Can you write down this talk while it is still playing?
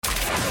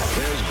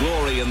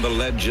glory in the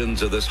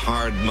legends of this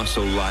hard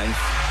muscle life,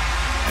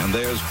 and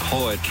there's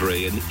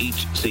poetry in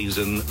each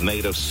season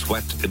made of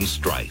sweat and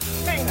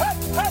strife.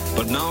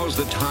 But now's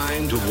the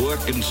time to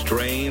work and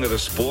strain at a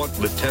sport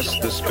that tests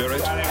the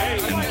spirit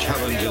and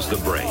challenges the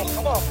brain.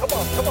 Come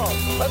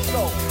on, let's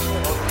go.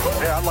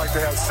 Yeah, I'd like to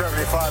have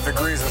 75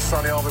 degrees and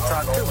sunny all the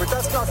time too, but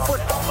that's not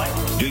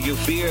football. Do you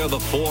fear the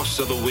force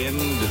of the wind,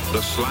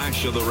 the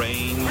slash of the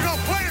rain? We're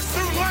gonna play this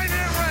through light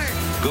and rain.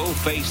 Go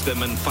face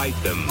them and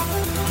fight them.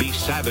 Be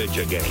savage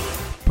again.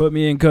 Put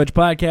Me in Coach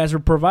podcast. We're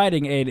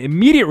providing an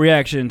immediate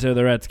reaction to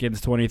the Redskins'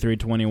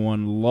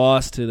 23-21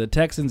 loss to the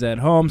Texans at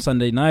home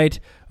Sunday night.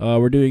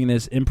 We're doing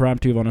this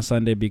impromptu on a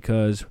Sunday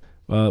because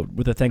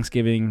with the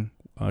Thanksgiving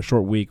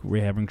short week,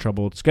 we're having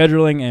trouble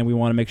scheduling, and we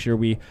want to make sure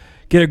we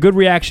get a good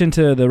reaction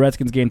to the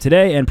Redskins game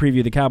today and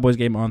preview the Cowboys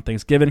game on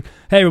Thanksgiving.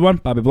 Hey, everyone.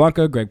 Bobby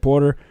Blanco, Greg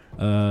Porter.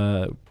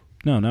 Greg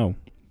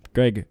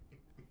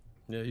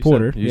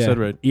Porter. You said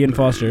right. Ian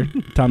Foster,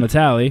 Tom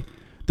Natale.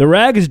 The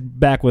Rag is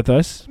back with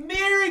us.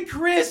 Merry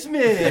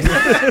Christmas!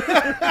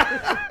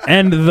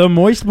 And the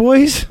Moist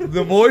Boys.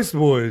 The Moist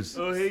Boys.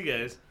 Oh, hey,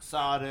 guys.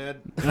 Saw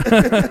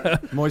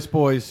it. Moist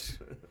Boys.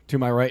 To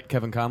my right,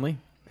 Kevin Conley,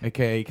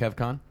 a.k.a.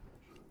 KevCon.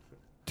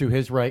 To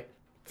his right,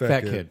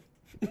 Fat Kid.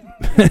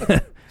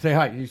 Say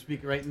hi. You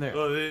speak right in there.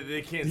 Oh,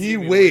 they can't see He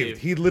me waved. wave.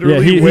 He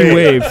literally he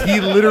waved. waved. He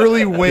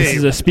literally waved. This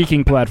is a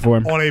speaking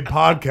platform. on a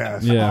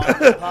podcast. Yeah.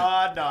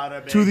 Not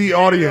a big To the deal.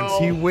 audience,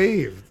 he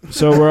waved.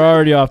 So we're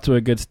already off to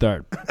a good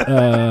start.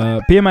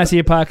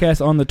 PMIC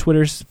podcast on the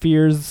Twitter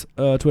spheres,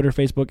 Twitter,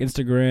 Facebook,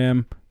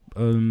 Instagram,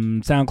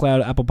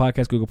 SoundCloud, Apple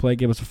Podcasts, Google Play.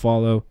 Give us a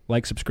follow,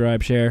 like,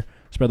 subscribe, share,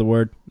 spread the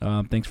word.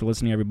 Thanks for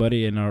listening,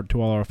 everybody, and to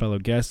all our fellow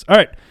guests. All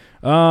right.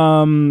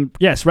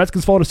 Yes,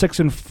 Redskins fall to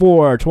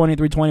 6-4,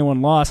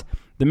 23-21 loss.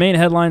 The main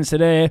headlines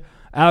today: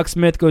 Alex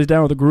Smith goes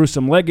down with a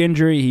gruesome leg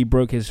injury. He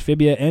broke his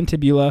fibula and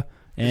tibula,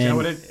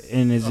 and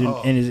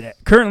is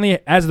currently,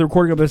 as of the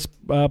recording of this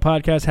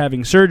podcast,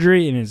 having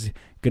surgery and is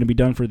going to be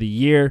done for the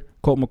year.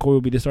 Colt McCoy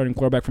will be the starting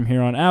quarterback from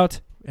here on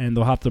out, and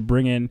they'll have to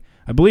bring in,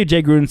 I believe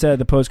Jay Gruden said at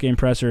the post-game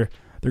presser,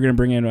 they're going to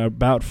bring in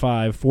about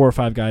 4 or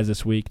 5 guys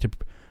this week to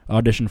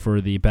audition for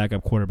the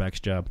backup quarterback's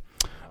job.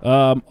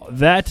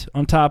 That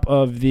on top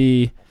of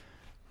the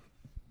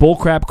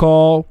bullcrap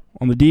call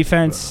on the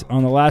defense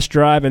on the last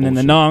drive, and then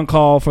the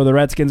non-call for the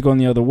Redskins going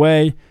the other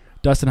way.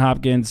 Dustin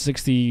Hopkins,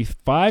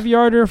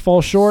 65-yarder,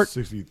 falls short.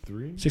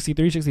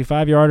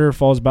 65-yarder,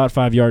 falls about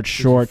 5 yards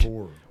short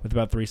 64. with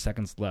about 3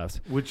 seconds left.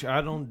 Which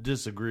I don't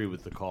disagree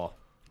with the call.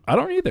 I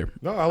don't either.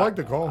 No, I like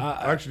the call.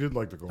 I actually did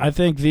like the call. I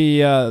think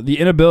the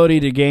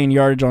inability to gain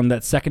yardage on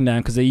that second down,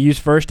 because they used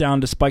first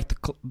down to spike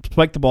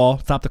the ball,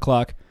 stop the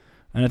clock,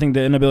 and I think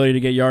the inability to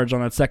get yards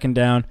on that second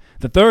down.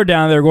 The third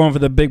down, they're going for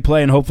the big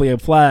play and hopefully a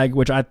flag,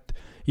 which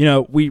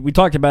we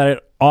talked about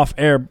it off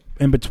air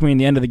in between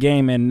the end of the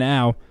game and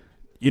now.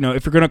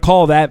 If you're going to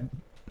call that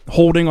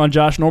holding on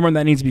Josh Norman,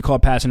 that needs to be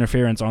called pass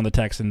interference on the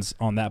Texans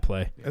on that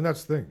play. And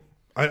that's the thing.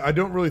 I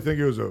don't really think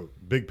it was a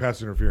big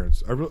pass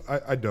interference.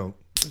 I don't.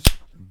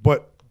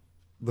 But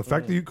the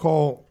fact that you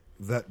call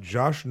that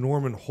Josh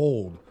Norman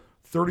hold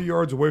 30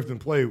 yards away from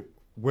the play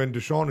when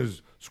Deshaun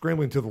is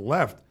scrambling to the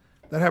left,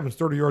 that happens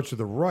 30 yards to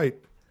the right.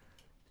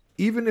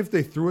 Even if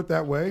they threw it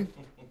that way,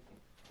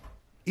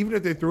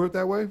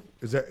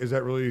 is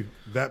that really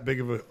that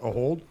big of a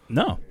hold?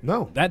 No.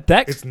 That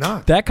it's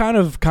not. That kind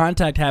of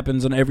contact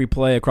happens on every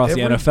play across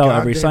the Every NFL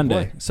every goddamn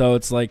Sunday. play. So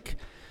it's like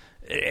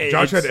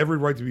Josh had every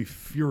right to be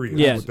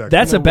furious with that.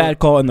 That's a bad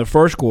call in the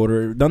first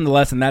quarter.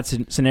 Nonetheless, in that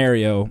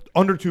scenario,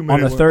 Under 2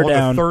 minutes on the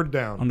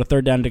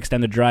third down to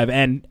extend the drive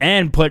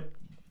and put.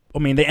 I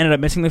mean, they ended up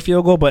missing the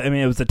field goal, but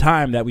it was the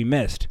time that we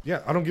missed.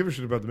 Yeah, I don't give a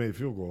shit about the made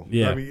field goal.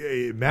 Yeah, I mean,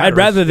 it matters. I'd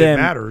rather them.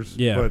 It matters.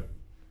 Yeah, but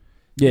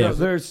yeah.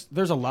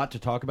 There's a lot to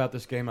talk about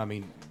this game. I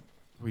mean,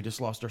 we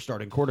just lost our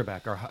starting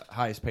quarterback, our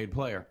highest paid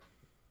player.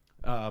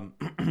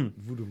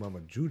 Voodoo Mama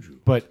Juju.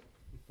 But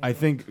I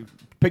think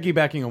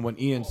piggybacking on what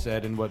Ian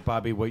said and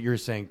what you're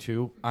saying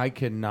too, I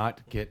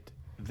cannot get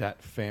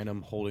that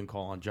phantom holding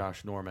call on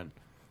Josh Norman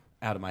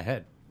out of my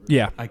head.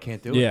 Yeah, I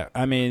can't do it. Yeah,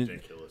 I mean,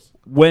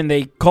 when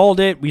they called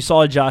it, we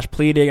saw Josh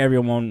pleading.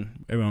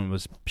 Everyone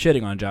was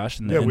shitting on Josh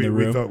in the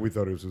room. We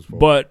thought it was his fault.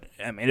 But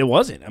it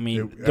wasn't.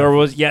 There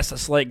was a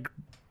slight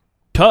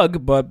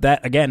tug, but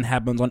that again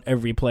happens on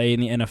every play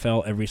in the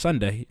NFL every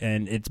Sunday,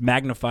 and it's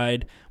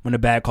magnified when a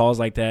bad call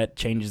like that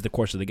changes the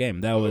course of the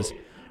game. That was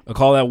a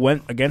call that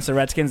went against the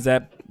Redskins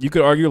that you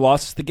could argue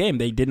lost us the game.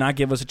 They did not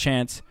give us a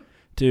chance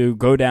to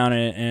go down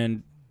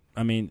and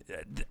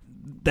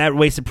that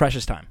wasted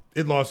precious time.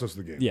 It lost us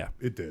the game. Yeah,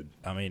 it did.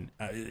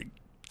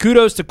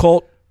 Kudos to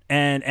Colt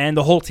and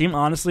the whole team.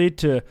 Honestly,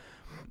 that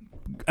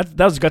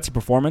was a gutsy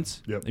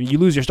performance. Yep. You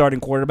lose your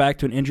starting quarterback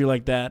to an injury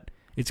like that.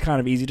 It's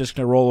kind of easy just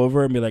to roll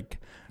over and be like,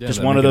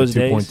 just one of those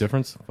days. 2-point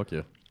difference. Fuck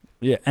yeah.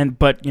 Yeah,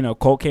 but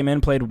Colt came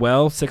in, played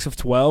well, 6 of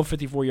 12,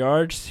 54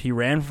 yards. He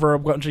ran for a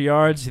bunch of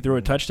yards. He threw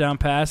a touchdown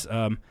pass.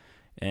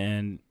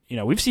 And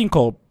we've seen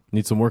Colt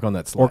need some work on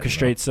that slide.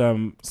 Orchestrate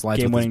some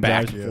slides game-winning with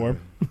his drives before.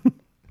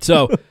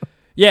 So,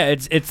 Yeah,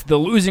 it's the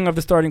losing of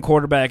the starting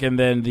quarterback and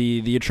then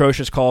the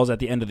atrocious calls at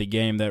the end of the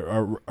game that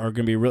are going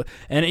to be real.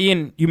 And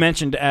Ian, you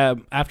mentioned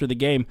after the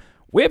game,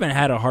 we haven't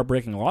had a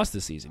heartbreaking loss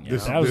this season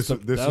yet. That was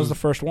the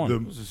first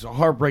one. This is a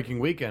heartbreaking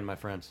weekend, my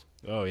friends.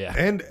 Oh yeah,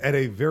 and at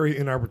a very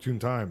inopportune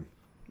time.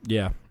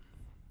 Yeah.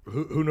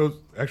 Who knows?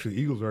 Actually,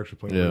 the Eagles are actually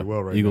playing really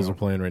well right now. Eagles are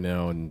playing right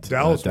now, and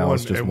Dallas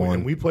just won.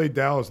 And we play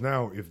Dallas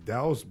now. If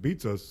Dallas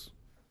beats us,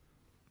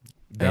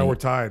 now we're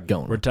tied.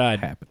 We're tied.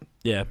 Happen.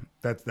 Yeah,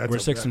 that's we're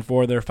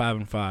 6-4. They're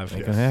 5-5.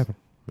 Ain't gonna happen.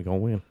 We're gonna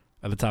win.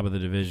 At the top of the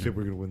division. Think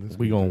we're gonna win this.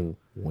 We're gonna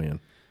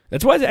win.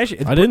 That's why I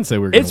didn't say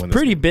we were going to win. It's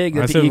pretty big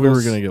that I the said Eagles. we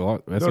were going to get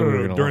lost.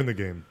 No, during the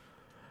game.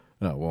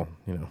 Oh well,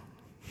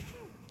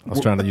 I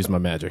was trying to use my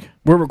magic.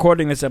 We're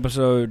recording this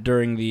episode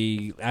during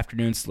the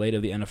afternoon slate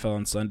of the NFL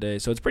on Sunday,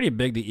 so it's pretty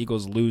big the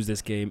Eagles lose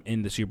this game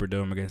in the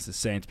Superdome against the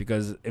Saints,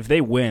 because if they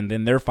win,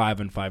 then they're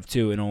 5-5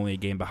 too, and only a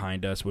game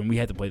behind us when we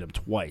had to play them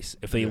twice.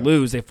 If they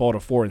lose, they fall to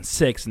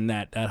 4-6, and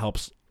that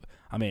helps.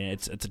 I mean,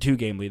 it's a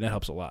 2-game lead. That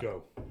helps a lot.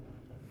 Go.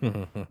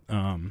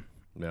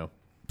 No.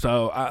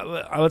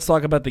 So let's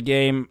talk about the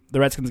game, the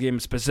Redskins game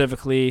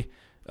specifically.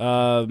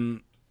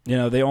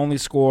 They only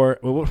score.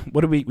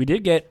 What did we? We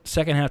did get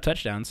second half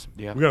touchdowns.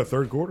 Yeah, we got a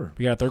third quarter.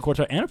 We got a third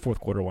quarter and a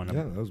fourth quarter one.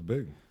 Yeah, that was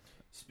big.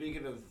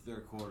 Speaking of the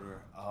third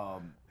quarter,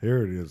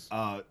 here it is.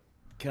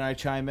 Can I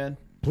chime in?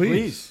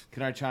 Please.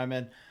 Can I chime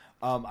in?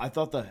 I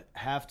thought the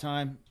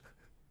halftime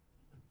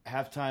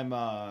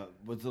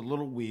was a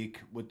little weak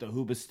with the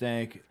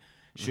Hoobastank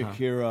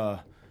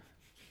Shakira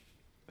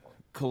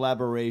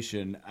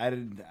collaboration. I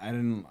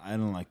didn't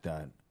like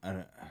that.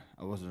 I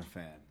wasn't a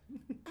fan.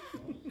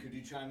 Could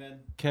you chime in,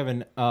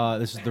 Kevin?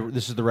 This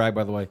is the rag,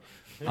 by the way.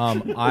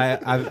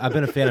 I've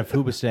been a fan of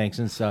Hoobastank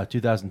since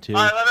 2002.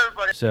 I love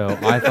everybody. So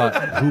I thought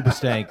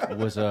Hoobastank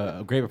was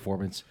a great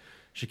performance.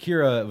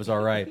 Shakira was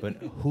all right, but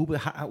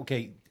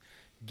okay.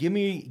 Give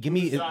me.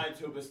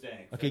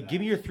 Okay,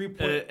 give me your 3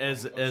 point.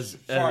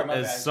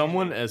 As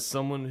someone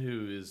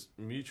who is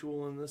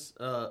mutual in this,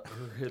 her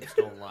hips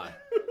don't lie.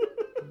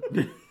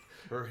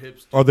 Her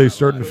hips. Are they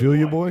starting to feel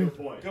you, boy?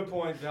 Good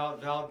point.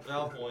 Valid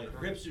point.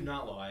 Her hips do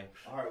not lie.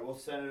 All right, we'll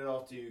send it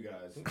off to you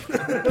guys.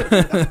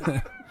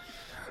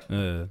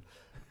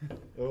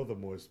 Oh, the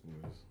moist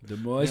boys. The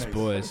moist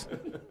boys.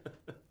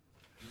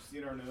 You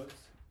seen our notes?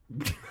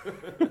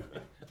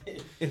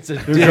 It's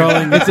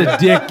a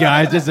dick,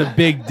 guys. It's a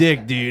big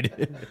dick,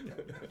 dude.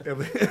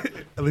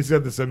 At least you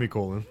had the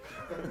semicolon.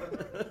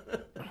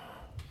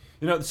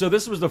 So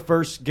this was the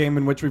first game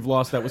in which we've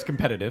lost that was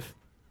competitive.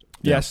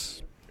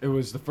 Yes. It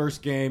was the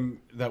first game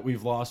that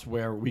we've lost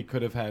where we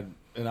could have had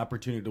an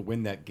opportunity to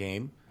win that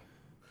game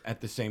at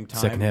the same time.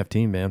 Second half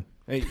team, man.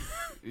 Hey,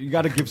 you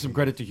got to give some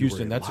credit to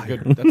Houston. That's a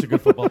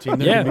good football team.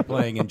 They're going to be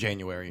playing in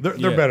January.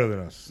 They're better than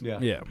us. Yeah.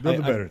 They're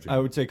the better team. I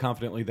would say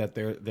confidently that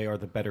they are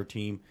the better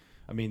team.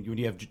 I mean, when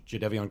you have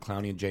Jadeveon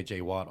Clowney and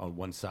J.J. Watt on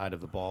one side of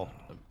the ball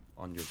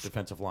on your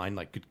defensive line,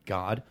 like, good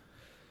God.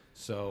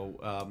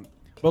 So,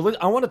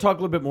 but I want to talk a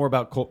little bit more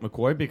about Colt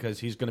McCoy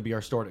because he's going to be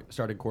our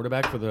starting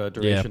quarterback for the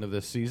duration of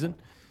this season.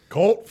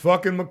 Colt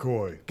fucking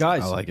McCoy.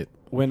 Guys, I like it.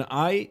 When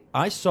I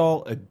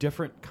saw a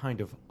different kind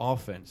of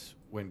offense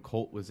when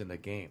Colt was in the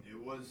game.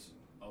 It was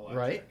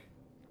electric.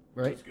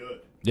 Right? It was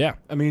good. Yeah.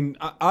 I mean,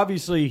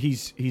 obviously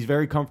he's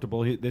very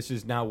comfortable. This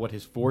is now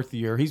his 4th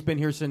year. He's been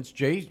here since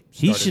Jay started.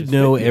 He should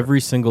know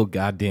every single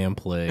goddamn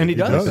play. And he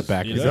does. Like the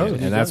back of his does. hand.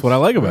 He And that's does. what I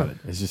like about it.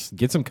 It's just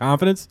get some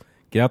confidence,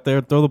 get out there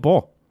and throw the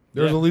ball.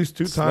 There's at least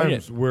 2 Sling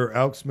times it. where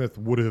Alex Smith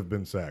would have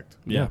been sacked.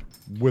 Yeah.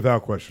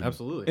 Without question.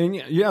 Absolutely. And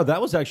yeah,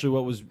 that was actually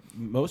what was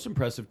most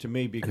impressive to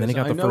me because then he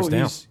got the I know first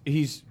down.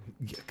 he's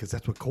Because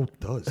that's what Colt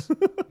does.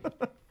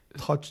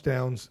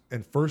 Touchdowns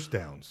and first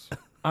downs.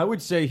 I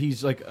would say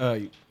he's like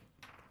I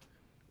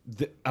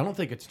don't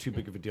think it's too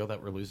big of a deal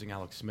that we're losing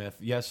Alex Smith.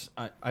 Yes,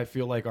 I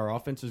feel like our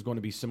offense is going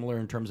to be similar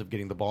in terms of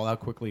getting the ball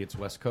out quickly. It's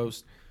West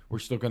Coast. We're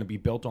still going to be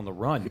built on the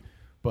run.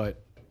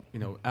 But,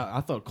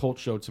 I thought Colt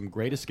showed some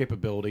great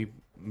escapability,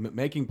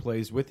 making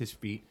plays with his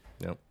feet.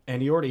 Yep.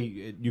 And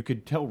you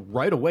could tell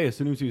right away as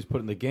soon as he was put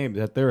in the game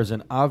that there is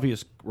an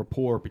obvious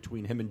rapport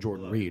between him and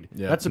Jordan Reed.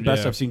 Yeah. That's the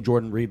best Yeah. I've seen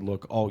Jordan Reed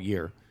look all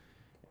year.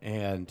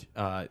 And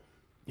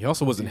He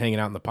also wasn't hanging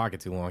out in the pocket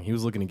too long. He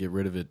was looking to get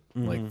rid of it,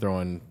 like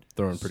throwing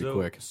pretty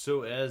quick.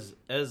 So as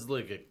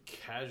like a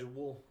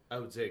casual, I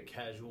would say a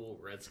casual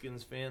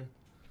Redskins fan.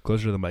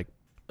 Closer to the mic.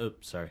 Oh,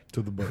 sorry.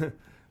 To the butt.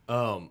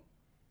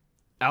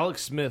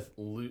 Alex Smith,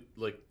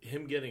 like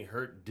him getting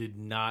hurt, did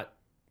not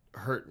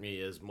hurt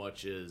me as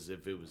much as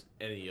if it was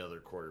any other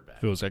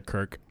quarterback. Feels like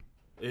Kirk.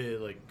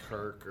 Like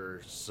Kirk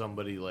or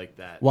somebody like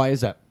that. why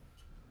is that?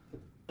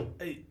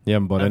 You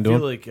haven't bought I into feel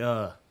him? like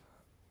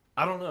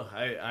I don't know.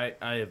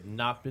 I have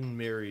not been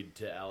married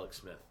to Alex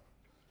Smith.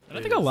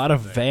 I think a lot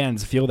of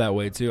fans feel that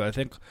way too. We've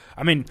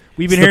been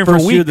It's hearing the for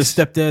first year weeks.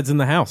 the stepdad's in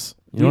the house.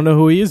 You don't know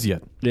who he is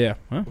yet. Yeah,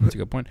 well, that's a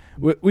good point.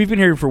 We've been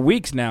hearing for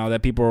weeks now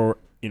that people are,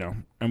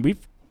 and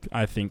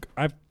I've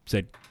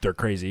said they're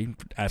crazy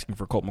asking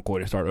for Colt McCoy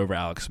to start over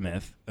Alex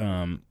Smith.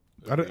 I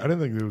didn't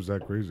think it was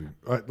that crazy.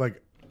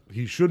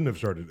 He shouldn't have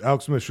started.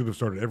 Alex Smith should have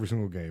started every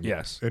single game.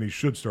 Yes. And he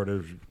should start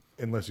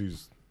unless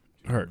he's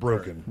Hurt.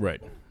 broken.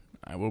 Right.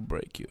 I will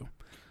break you.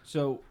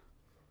 So,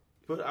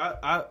 But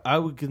I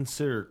would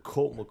consider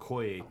Colt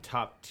McCoy a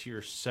top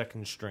tier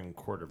second string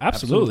quarterback.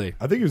 Absolutely.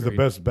 I think he's the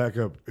best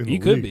backup in the He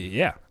league. could be,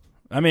 yeah.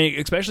 I mean,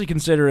 especially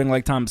considering,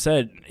 like Tom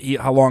said,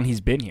 how long he's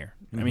been here.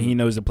 I mean, he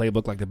knows the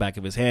playbook like the back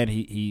of his hand.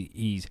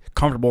 He's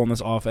comfortable in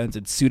this offense.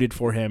 It's suited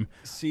for him.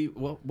 see,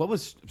 what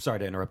was sorry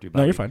to interrupt you, No,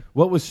 Bobby. you're fine.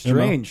 What was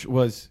strange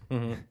was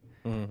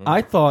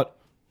I thought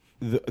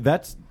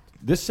that's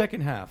this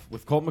second half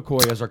with Colt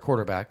McCoy as our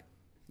quarterback.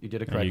 You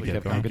did it correctly, get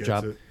Kevin. it. Good Gets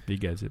job. it. He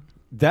gets it.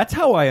 That's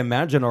how I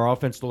imagine our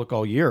offense to look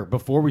all year.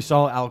 Before we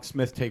saw Alex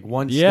Smith take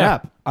one Yeah.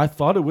 step, I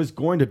thought it was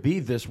going to be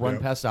this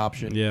run-pass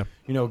option. Yeah.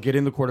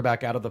 Getting the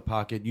quarterback out of the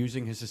pocket,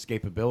 using his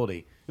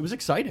escapability. It was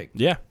exciting.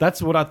 Yeah.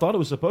 That's what I thought it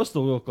was supposed to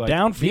look like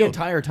Downfield. the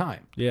entire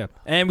time. Yeah,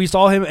 and we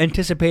saw him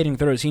anticipating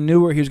throws. He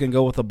knew where he was going to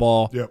go with the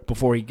ball Yep.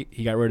 before he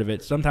got rid of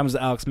it. Sometimes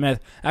Alex Smith,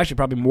 actually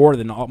probably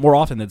more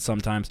often than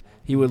sometimes,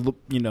 he would look,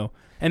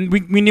 and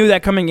we knew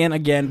that coming in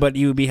again, but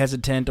he would be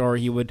hesitant or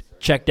he would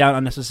check down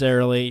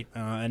unnecessarily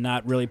and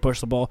not really push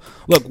the ball.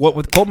 Look,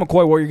 with Colt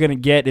McCoy, what you're going to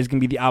get is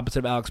going to be the opposite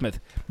of Alex Smith.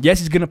 Yes,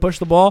 he's going to push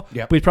the ball,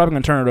 Yep. but he's probably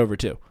going to turn it over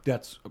too.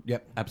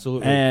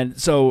 Absolutely. And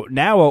so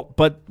now,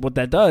 but what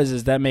that does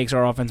is that makes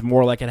our offense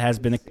more like it has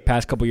been the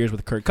past couple years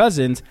with Kirk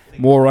Cousins,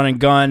 more run and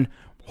gun,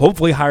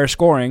 hopefully higher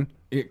scoring.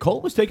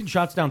 Colt was taking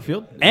shots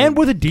downfield. And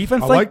with a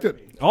defense I like liked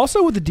it.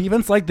 Also with a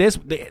defense like this,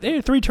 they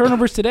had 3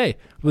 turnovers today.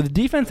 With a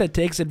defense that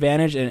takes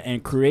advantage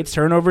and creates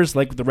turnovers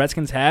like the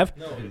Redskins have,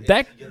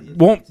 that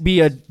won't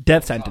be a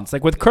death sentence.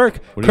 Like with Kirk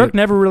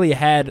never really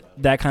had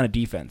that kind of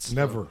defense.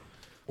 Never.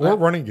 Or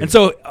running game. And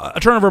so a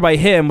turnover by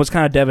him was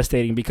kind of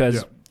devastating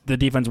because the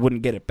defense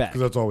wouldn't get it back.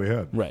 Because that's all we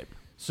had. Right.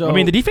 So I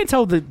mean, the defense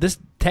held this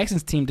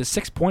Texans team to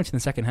 6 points in the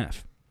second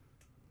half.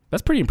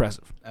 That's pretty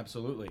impressive.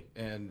 Absolutely.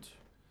 And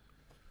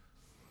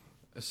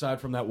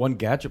aside from that one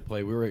gadget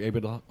play, we were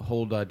able to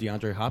hold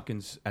DeAndre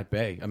Hopkins at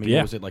bay. I mean, Yeah.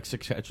 what was it, like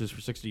 6 catches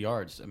for 60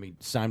 yards? I mean,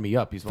 sign me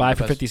up. He's 5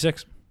 for one of the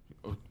best. 56.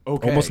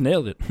 Okay. Almost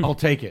nailed it. I'll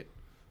take it.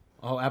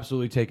 I'll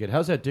absolutely take it.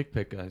 How's that dick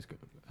pic, guys?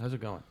 How's it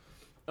going?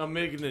 I'm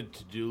making a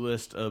to-do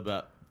list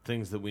about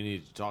things that we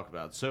need to talk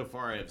about. So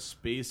far, I have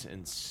space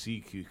and sea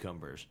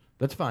cucumbers.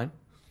 That's fine.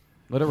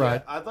 Let it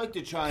ride. I'd like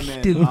to chime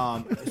in.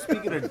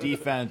 Speaking of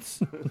defense,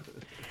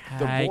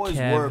 the Hi, boys were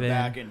Kevin.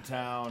 back in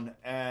town,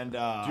 and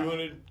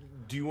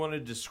Do you want to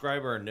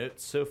describe our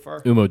notes so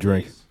far? Umo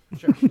drink.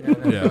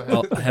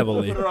 Yeah,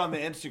 heavily. put it on the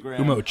Instagram.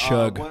 Umo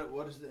chug.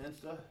 What is the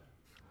Insta?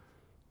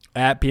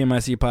 At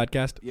PMIC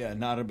Podcast. Yeah,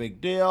 not a big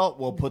deal.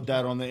 We'll put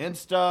that on the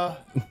Insta.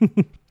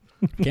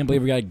 Can't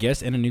believe we got a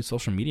guest and a new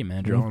social media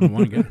manager all in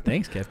one go.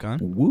 Thanks, KevCon.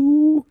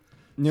 Woo.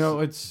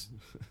 It's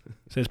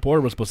Says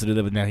Porter was supposed to do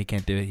that, but now he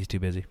can't do it. He's too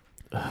busy.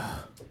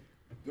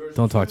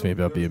 Don't talk to me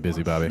about being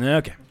busy, Bobby.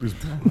 Okay.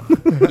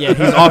 Yeah,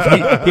 he's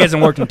off. He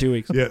hasn't worked in 2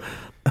 weeks. Yeah.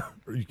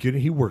 Are you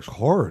kidding? He works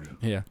hard.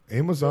 Yeah.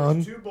 Amazon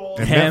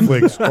and Him.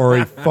 Netflix are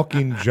a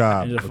fucking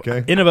job,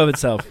 okay? In and of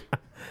itself.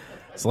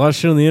 It's a lot of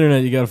shit on the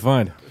internet you got to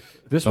find.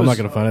 this So was I'm not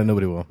going to find it.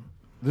 Nobody will.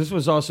 this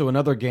was also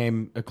another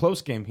game, a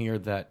close game here.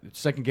 That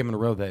second game in a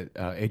row that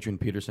Adrian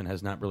Peterson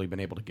has not really been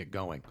able to get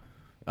going.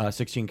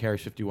 16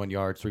 carries, 51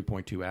 yards,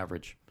 3.2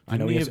 average. I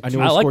know he I scored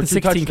like the 2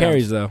 16 touchdowns.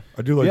 carries, though.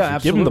 I do like Yeah,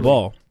 this. Give him the Absolutely.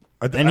 ball.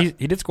 I, And I,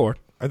 he did score.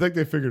 I think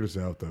they figured us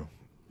out, though.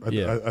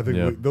 Yeah. I think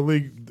Yeah. the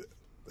league,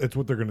 it's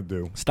what they're going to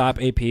do.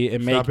 Stop AP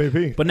and make. Stop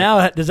AP. But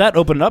now, does that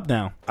open it up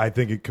now? I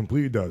think it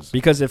completely does.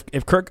 Because if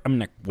Kirk. I'm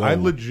like, I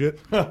whoa. legit.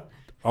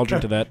 I'll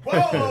drink to that.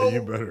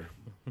 You better.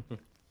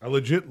 I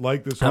legit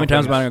like this. How many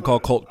times am I offense. going to call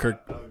Colt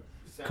Kirk?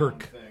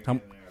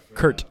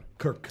 Kurt.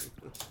 Kirk.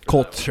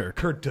 Colt, sure.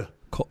 Kurt.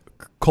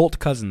 Colt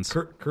Cousins.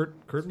 Kurt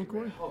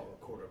McCoy?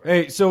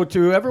 Hey, so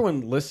to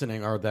everyone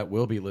listening or that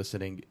will be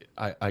listening,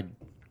 I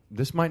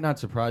this might not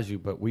surprise you,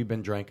 but we've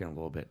been drinking a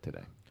little bit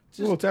today.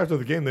 Well, it's after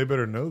the game. They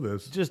better know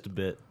this. Just a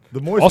bit. The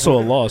Moist Also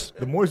a boys, loss.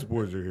 The Moist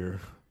boys are here.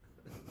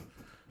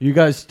 You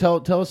guys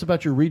tell us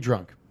about your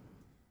re-drunk.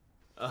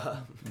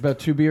 About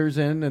 2 beers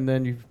in, and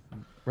then you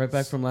right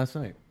back from last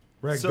night.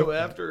 Rag, So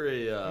after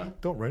a,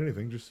 don't write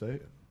anything. Just say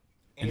it.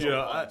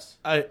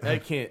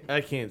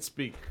 I can't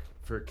speak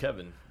for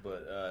Kevin,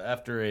 but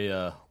after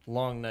a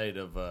long night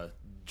of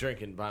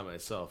drinking by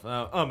myself,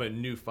 I'm a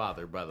new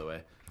father, by the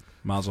way.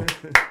 Mazel.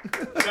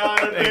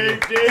 Not a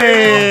big deal.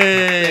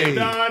 Hey.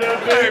 Not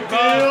a big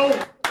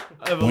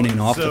deal. Winning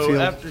off the field.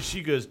 After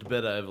she goes to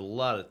bed, I have a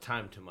lot of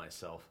time to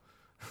myself.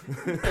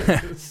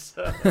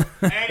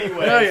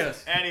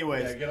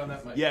 Anyways, get on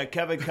that mic. yeah,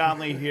 Kevin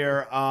Conley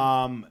here.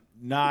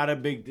 Not a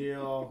big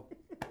deal.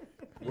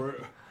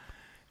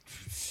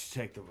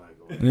 Take the mic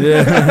away.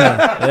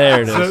 Yeah.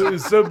 There it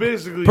is. So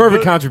basically,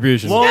 Perfect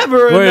contribution.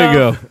 Never Way to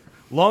go. enough.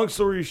 Long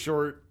story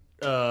short,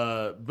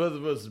 both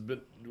of us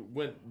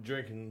went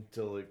drinking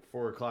till like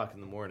 4 o'clock in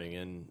the morning,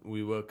 and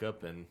we woke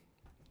up and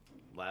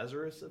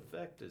Lazarus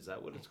Effect, is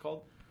that what it's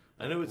called?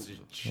 I know it's a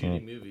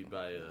shitty movie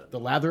by The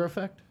Lather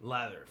Effect?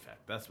 Lather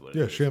Effect. That's what it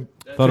Yeah, is.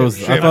 I thought it was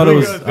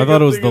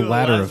Shampoo. the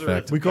ladder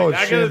effect. We call it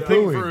I got a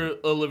thing shampooing.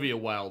 for Olivia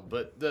Wilde,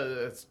 but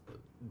that's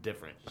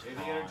different.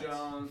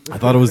 I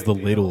thought it was the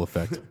ladle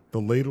effect. The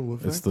ladle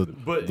effect. It's the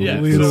But the yeah,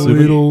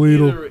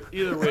 ladle.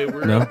 Either way,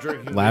 we're No?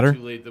 drinking Lather? way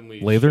too late than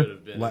we Lather? should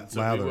have been. And so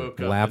Lather. we woke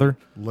up Lather.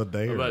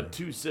 Ladare. about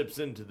 2 sips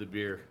into the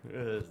beer.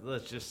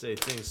 Let's just say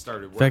things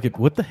started working. Beckett,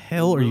 what the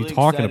hell are you Really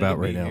talking excited about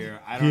to right be now? here.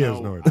 I He don't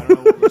has know. no I idea. don't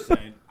know what we're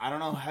saying. I don't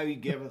know how you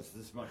gave us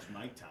this much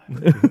mic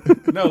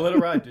time. No, let it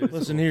ride, dude.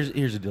 Listen, here's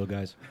the deal,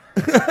 guys.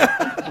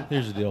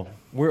 Here's the deal.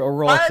 We're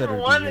all excited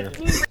to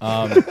be here.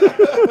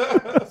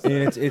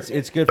 And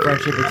it's good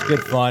friendship. It's good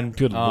fun.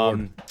 Good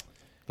Lord.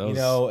 You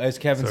know, as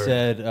Kevin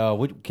said,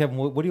 Kevin,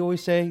 what do you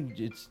always say?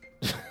 It's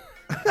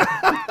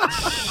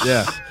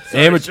Yeah,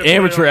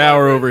 amateur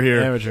hour over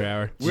here. Amateur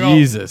hour.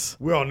 Jesus.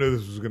 We all knew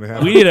this was going to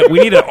happen. We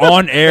need an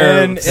on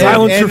air. and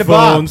Silence your to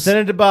Bob. phones. Send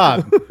it to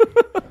Bob.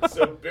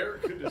 So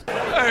Barracuda's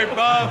hey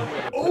Bob.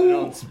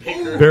 On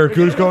speaker.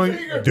 Barracuda's calling.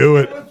 Do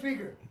it.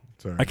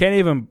 Sorry. I can't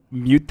even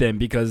mute them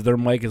because their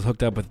mic is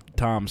hooked up with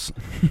Tom's.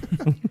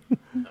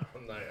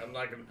 I'm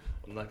not gonna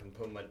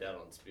put my dad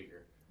on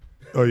speaker.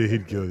 Oh yeah,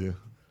 he'd kill you.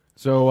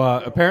 So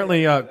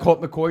apparently,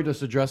 Colt McCoy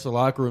just addressed the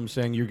locker room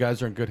saying, "You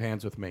guys are in good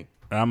hands with me."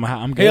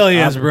 I'm good. Hell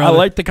yes, I brother.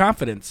 like the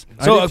confidence.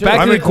 So do too. back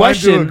I'm to the inclined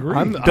to question: agree.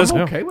 I'm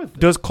okay with it.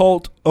 Does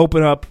Colt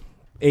open up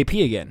AP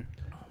again?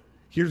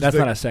 Here's That's the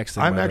thing. not a sex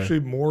thing, I'm by the way. actually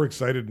more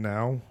excited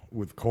now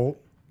with Colt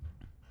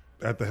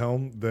at the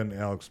helm than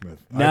Alex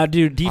Smith. Now,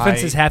 do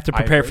defenses have to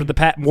prepare for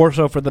the more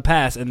so for the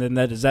pass, and then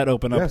does that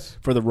open up Yes.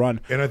 for the run?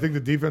 And I think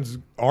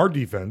our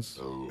defense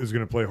is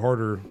going to play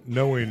harder,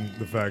 knowing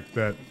the fact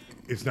that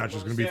it's not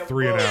just going to be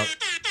 3 and out.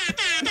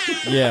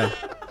 Yeah.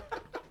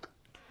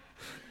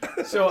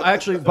 So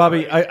actually,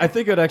 Bobby, I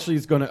think it actually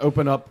is going to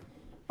open up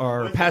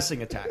our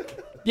passing attack.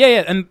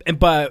 Yeah,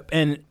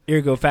 and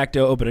ergo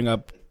facto opening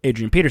up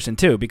Adrian Peterson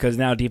too, because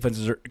now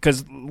defenses are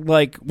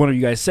like one of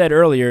you guys said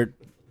earlier,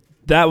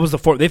 that was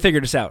they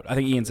figured this out. I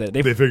think Ian said it.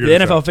 They figured the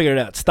this NFL out. figured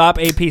it out. Stop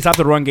AP, stop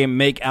the run game,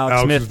 make Alex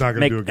Alex Smith is not gonna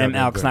make, do a and goddamn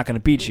Alex thing. not going to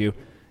beat you.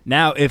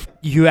 Now, if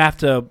you have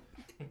to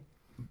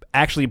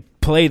actually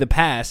play the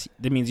pass,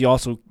 that means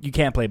you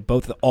can't play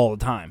both all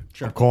the time.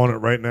 I'm calling it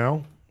right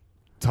now.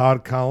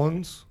 Todd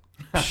Collins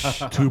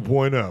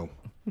 2.0.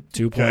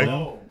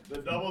 2.0. The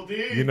double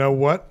D. You know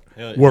what?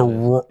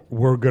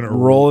 We're going to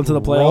Roll into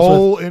the playoffs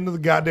Roll into the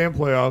goddamn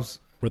playoffs.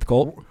 with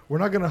Colt. We're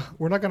not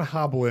gonna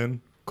hobble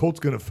in. Colt's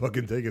gonna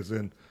fucking take us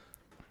in.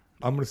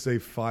 I'm gonna say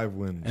 5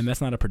 wins. And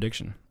that's not a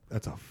prediction.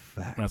 That's a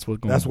fact. That's what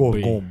it's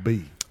gonna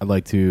be. I'd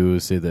like to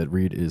say that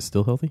Reed is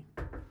still healthy.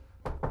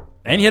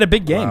 And he had a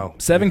big game. Wow.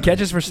 7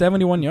 catches for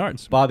 71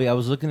 yards. Bobby, I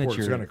was looking at Works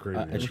your, kinda crazy,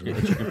 at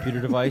your computer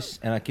device,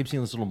 and I keep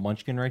seeing this little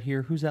munchkin right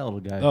here. Who's that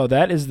little guy? Oh,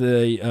 that is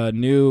the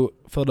new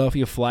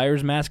Philadelphia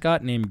Flyers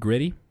mascot named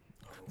Gritty.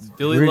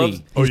 Philly Gritty.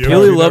 loves, Oh, you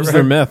Philly ever seen loves that,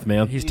 their right? meth,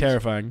 man. He's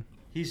terrifying.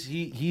 He's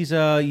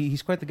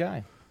quite the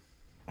guy.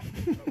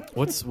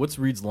 What's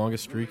Reed's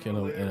longest streak in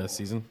a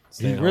season?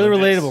 He's really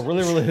relatable.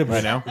 Really relatable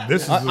right now.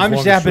 This is his I'm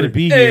just longest happy to streak.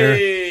 be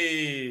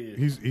here.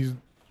 His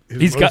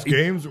He's most got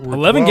games were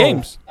 11 12.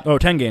 games. Oh,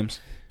 10 games.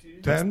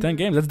 10? 10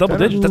 games. That's double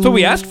digits. That's what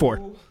we asked for.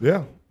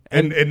 Yeah.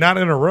 And not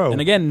in a row. And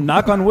again,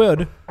 knock on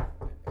wood,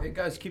 Hey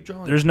guys, keep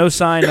drawing. there's no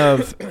sign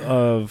of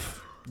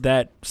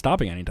that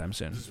stopping anytime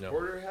soon.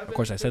 Of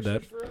course I said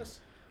that. For us?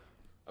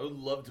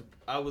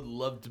 I would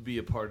love to be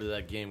a part of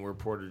that game where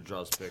Porter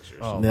draws pictures.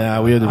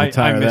 Nah, we had to I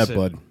retire miss that, it.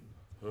 bud.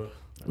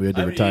 We had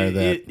to I mean, retire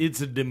that. It's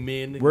a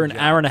demanding. We're an job.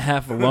 hour and a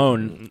half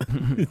alone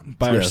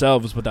by Yeah.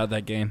 ourselves without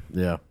that game.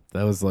 Yeah,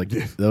 that was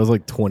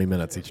like 20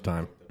 minutes each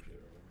time.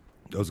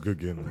 that was a good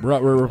game.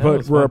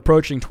 We're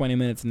approaching 20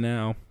 minutes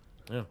now.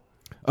 What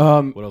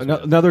else we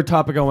got? Another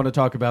topic I want to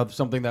talk about,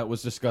 something that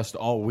was discussed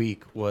all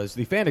week, was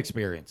the fan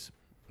experience.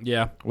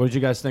 Yeah. What did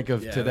you guys think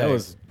of today? That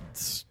was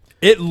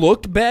It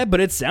looked bad, but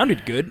it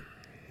sounded good.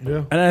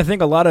 Yeah. And I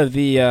think a lot of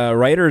the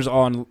writers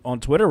on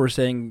Twitter were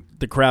saying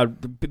the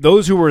crowd,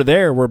 those who were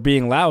there, were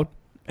being loud.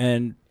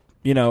 And,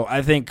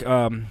 I think,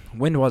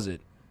 when was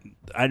it?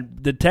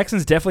 The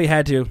Texans definitely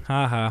had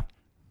to,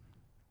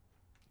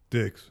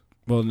 Dicks.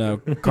 Well, no,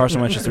 Carson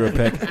Wentz just threw a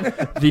pick.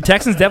 The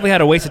Texans definitely had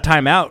to waste a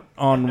timeout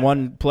on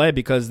one play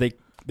because they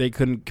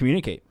couldn't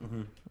communicate.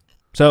 Mm-hmm.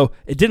 So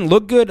it didn't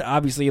look good.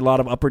 Obviously, a lot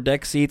of upper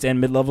deck seats and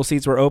mid-level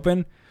seats were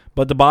open,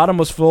 but the bottom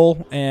was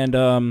full. And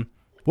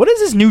what is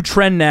this new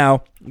trend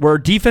now where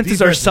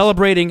defenses are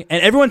celebrating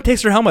and everyone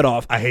takes their helmet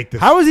off? I hate this.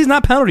 How is these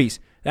not penalties?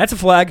 That's a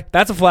flag.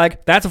 That's a flag.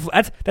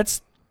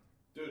 That's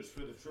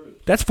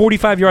that's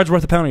 45 yards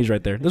worth of penalties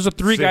right there. Those are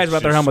 3 guys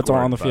without their helmets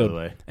on the scored, by field. the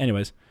way.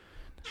 Anyways,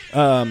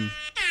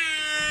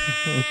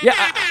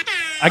 yeah.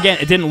 Again,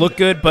 it didn't look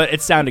good, but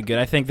it sounded good.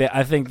 I think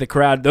the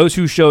crowd, those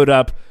who showed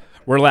up,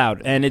 were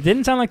loud, and it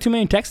didn't sound like too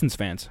many Texans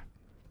fans.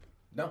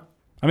 No.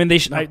 I mean,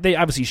 they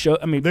obviously show.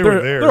 I mean, They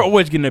were there. they're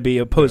always going to be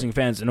opposing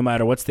fans, no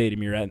matter what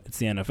stadium you're at. It's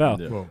the NFL,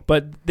 Yeah. Well,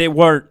 but they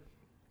weren't.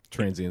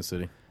 transient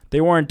city.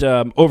 They weren't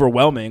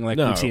overwhelming like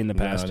we've seen in the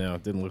past. No,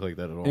 it didn't look like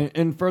that at all.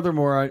 And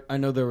furthermore, I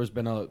know there has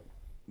been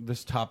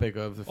this topic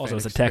of the Also, fan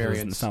it's the Texans, and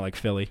experience it's not like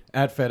Philly.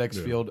 at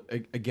FedEx Field.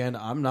 Again,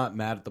 I'm not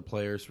mad at the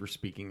players for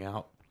speaking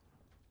out.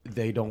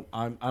 They don't.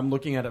 I'm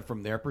looking at it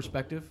from their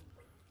perspective.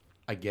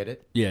 I get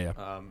it.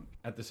 Yeah.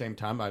 At the same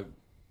time, I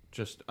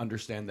just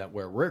understand that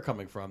where we're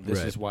coming from, this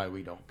Right. is why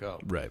we don't go.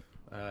 Right.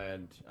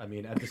 And I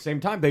mean, at the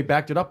same time, they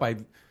backed it up by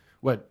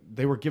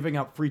they were giving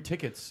out free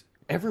tickets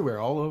everywhere,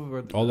 all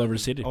over the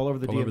city, all over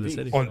the DMV.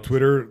 city. On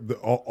Twitter,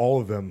 all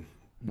of them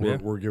Yeah.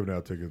 were giving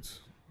out tickets.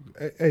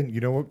 And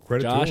you know what?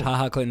 Credit Josh, to them.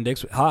 Ha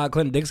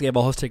Clinton Dix gave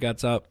all his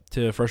tickets out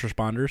to first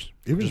responders.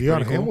 Even which is Deion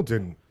pretty cool.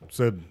 Hamilton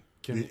said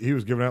he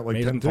was giving out like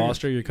Nathan 10 tickets.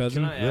 Foster, your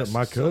cousin. Can I Yeah, ask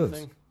my cuz.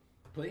 something?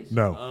 Please.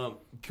 No.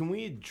 Can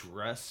we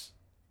address,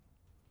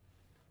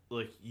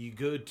 like, you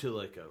go to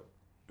like a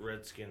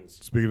Redskins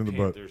Speaking of the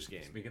butt. Panthers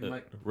game, Speaking of the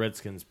mic.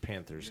 Redskins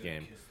Panthers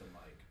game,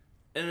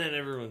 and then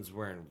everyone's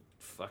wearing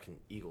fucking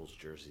Eagles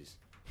jerseys.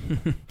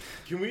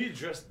 Can we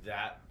address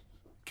that?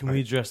 Can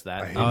we address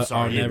that? hate I'm it.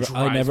 sorry, I'll it never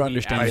drives me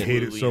understand I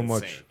hate it absolutely so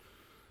much. insane.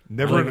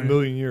 Never in a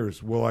million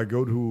years will I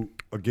go to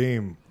a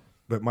game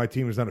that my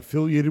team is not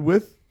affiliated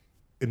with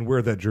and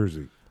wear that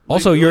jersey.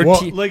 Also, your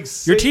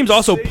say- team's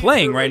also say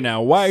playing for, right like-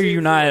 now. Why are say you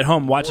for, not like, at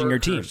home watching your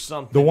work or team?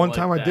 something The one like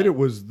time I that. did it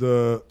was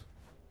the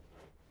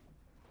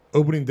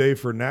opening day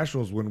for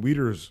Nationals when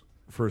Weeders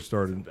first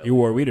started. You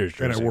wore a Weeders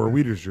jersey. And I wore a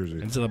Weeders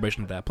jersey. in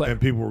celebration of that play. And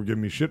people were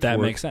giving me shit That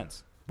for makes it.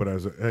 sense. But I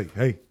was like,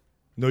 hey,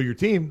 know your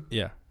team.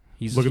 Yeah,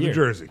 he's Look at the here.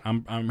 jersey.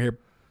 I'm here.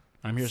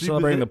 I'm here See,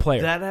 celebrating but the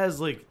player. That has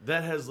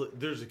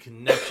there's a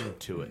connection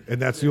to it.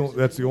 And that's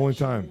the only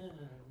time.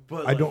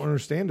 But I don't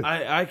understand it.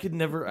 I could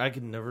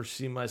never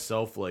see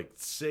myself, like,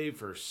 say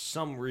for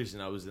some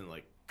reason I was in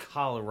like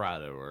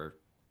Colorado or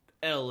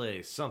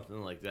LA,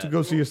 something like that, To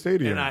go see a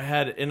stadium. and I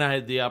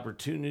had the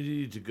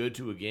opportunity to go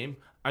to a game.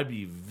 I'd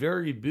be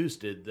very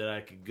boosted that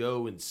I could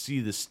go and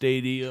see the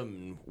stadium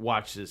and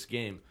watch this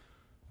game.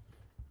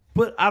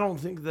 But I don't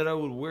think that I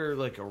would wear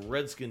like a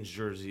Redskins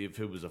jersey if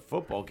it was a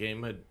football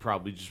game. I'd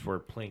probably just wear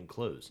plain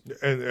clothes.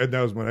 And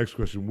that was my next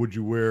question. Would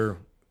you wear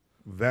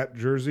that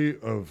jersey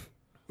of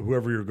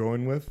whoever you're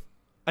going with?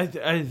 I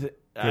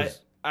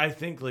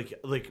think like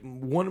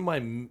one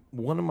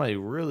of my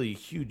really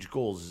huge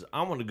goals is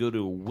I want to go to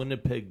a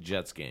Winnipeg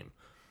Jets game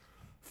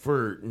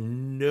for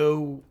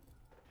no,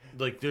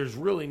 like, there's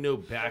really no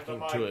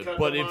backing to it.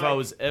 But if I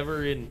was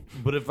ever in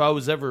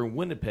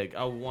Winnipeg,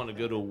 I would want to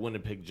go to a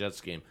Winnipeg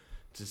Jets game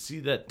to see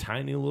that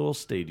tiny little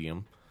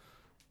stadium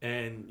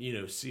and, you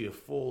know, see a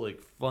full,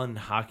 like, fun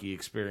hockey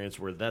experience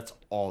where that's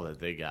all that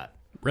they got.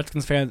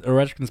 Redskins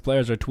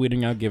players are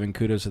tweeting out, giving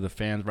kudos to the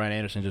fans. Ryan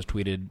Anderson just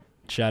tweeted,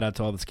 "Shout out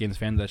to all the Skins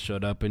fans that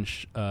showed up and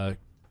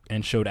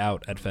showed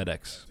out at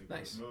FedEx."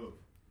 Nice.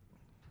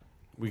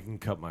 We can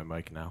cut my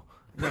mic now.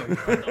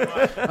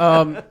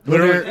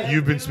 Literally,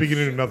 you've been speaking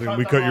into nothing.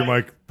 We cut your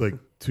mic like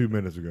 2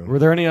 minutes ago. Were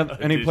there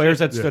any players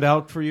that Yeah. stood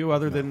out for you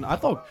other than I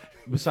thought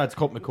besides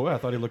Colt McCoy? I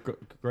thought he looked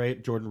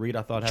great. Jordan Reed,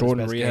 I thought had Jordan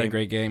his best Reed game. had a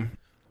great game.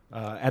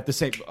 At the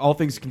same, all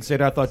things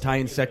considered, I thought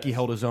Tyan Secchi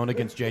held his own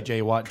against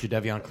J.J. Watt,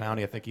 Jadeveon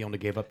Clowney. I think he only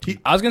gave up two.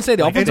 I was going to say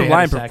the offensive and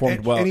line he had a sack.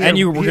 performed well, he and had-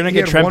 you were he- going to he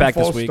get had Trent one back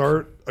this false week.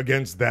 start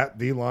against that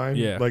D line.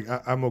 Yeah. Like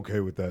I'm okay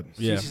with that.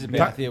 Yeah,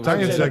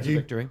 Tyan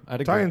victory. I'd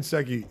agree.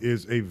 Secchi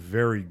is a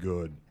very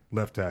good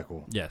left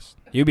tackle. yes,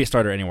 he'd be a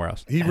starter anywhere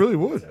else. He really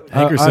would.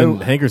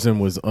 Hankerson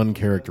was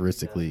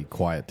uncharacteristically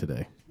quiet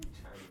today.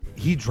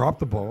 He dropped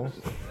the ball.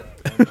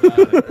 And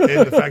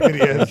the fact that he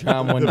has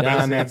Tom went the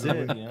down, best that's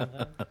hands. it.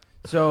 Yeah.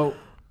 So,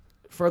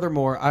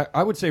 furthermore,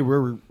 I would say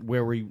the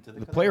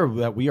player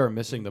that we are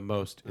missing the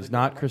most is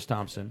not Chris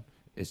Thompson.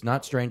 It's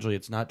not Strangely.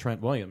 It's not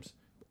Trent Williams.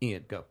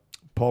 Ian, go.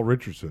 Paul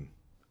Richardson.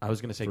 I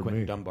was going to say For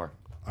Quentin me. Dunbar.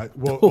 On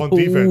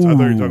defense, I thought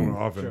you were talking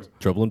about offense.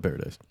 Trouble in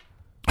paradise.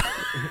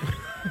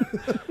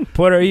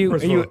 Porter, are you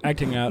First of all-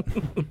 acting out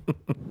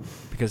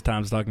because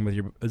Tom's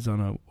talking is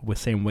on a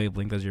same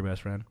wavelength as your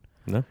best friend?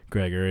 No,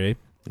 Gregory.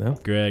 no,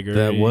 Gregory,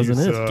 that wasn't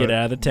You it. suck. Get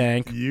out of the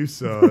tank. You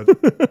saw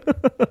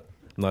it.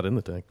 Not in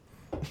the tank.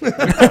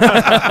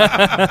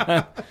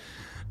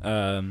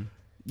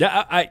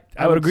 Yeah,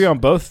 I would agree on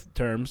both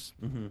terms.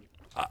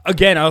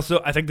 Again, I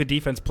think the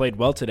defense played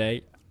well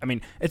today. I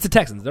mean, it's the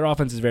Texans. Their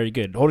offense is very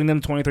good. Holding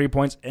them 23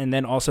 points and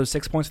then also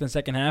 6 points in the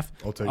second half,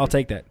 I'll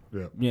take that.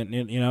 Yeah.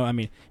 You know, I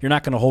mean, you're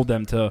not going to hold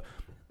them to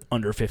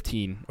under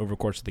 15 over the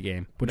course of the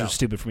game, which No. was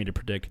stupid for me to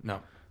predict No.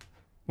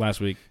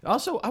 last week.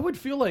 Also, I would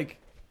feel like,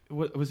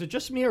 was it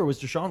just me or was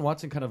Deshaun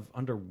Watson kind of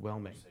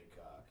underwhelming?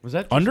 Was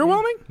that just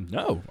Underwhelming? me?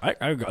 No, I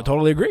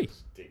totally agree.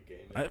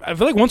 I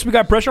feel like once we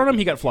got pressure on him,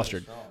 he got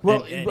flustered.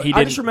 Well, And but he I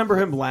didn't. just remember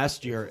him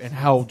last year and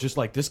how just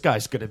like this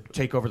guy's going to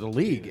take over the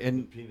league.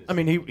 And I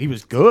mean, he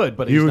was good,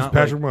 but He he's was not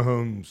Patrick like,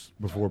 Mahomes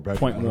before Patrick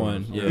Point Mahomes.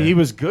 one, yeah. he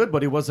was good,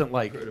 but he wasn't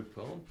like,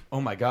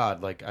 oh my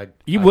god, like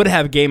He would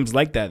have games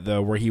like that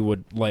though, where he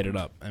would light it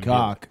up. And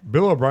Cock.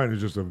 Bill O'Brien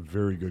is just a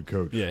very good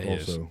coach. Yeah, he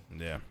also.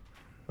 is. Yeah.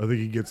 I think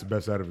he gets the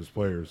best out of his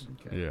players.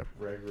 Yeah.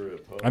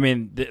 I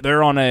mean,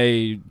 they're on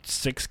a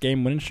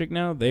 6-game winning streak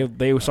now. They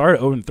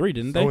started 0-3,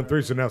 didn't they?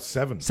 0-3, so now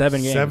 7.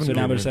 7 games. So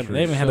now they're 7. They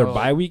haven't had their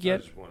bye week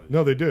yet.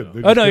 No, they did. They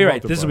Oh just no, came you're off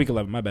right. the This is bye. week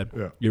 11. My bad.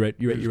 Yeah. You're right.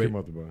 They just You're came right.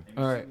 off the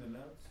bye. All right.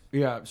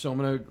 Yeah, so I'm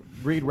going to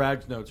read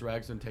Rag's notes.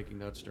 Rag's been taking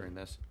notes during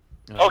this.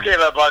 Okay,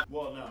 there, bud.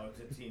 Well, no,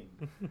 it's a team.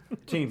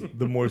 Team.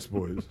 The Moist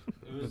Boys.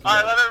 All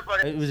right, let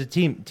everybody. It was a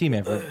team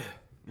effort.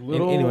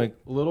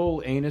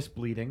 Little anus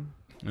bleeding.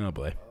 Oh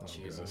boy.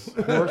 Jesus.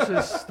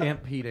 Horses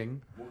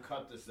stampeding. We'll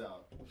cut this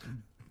out.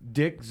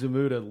 Dick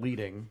Zamuda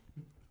leading.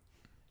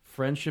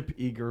 Friendship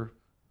eager.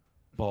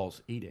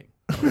 Balls eating.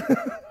 Yeah,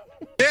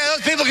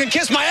 those people can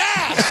kiss my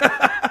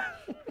ass.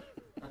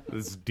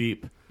 This is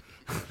deep.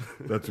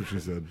 That's what she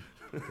said.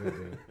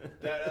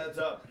 That adds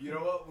up. You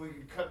know what? We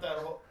can cut that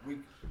whole.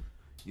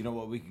 You know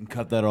what? We can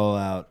cut that all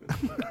out.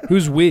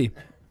 Who's we?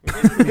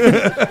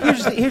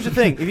 Here's the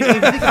thing. If you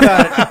think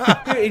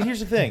about it, here's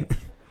the thing.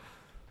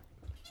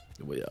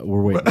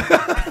 We're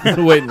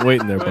waiting.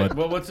 waiting there, bud.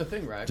 Well, what's the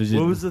thing, Rack?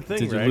 What was the thing,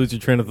 Did you Rag? lose your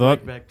train of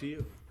thought? Back to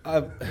you.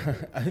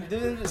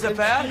 Is that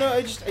bad? You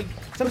know,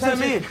 sometimes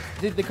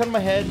they come to my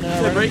head and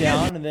I write it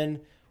down, and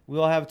then we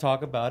all have a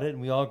talk about it,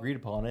 and we all agreed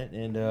upon it,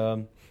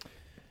 and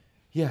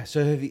yeah. So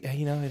it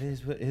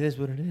is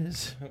what it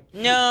is.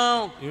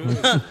 No.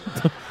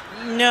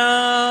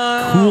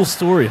 No. Cool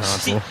story,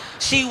 Hansel.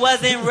 She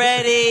wasn't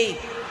ready.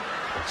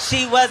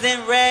 She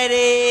wasn't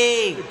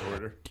ready.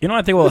 You know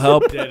what I think will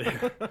help?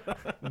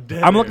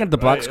 I'm looking at the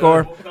box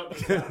score.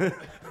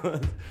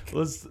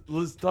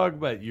 Let's talk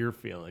about your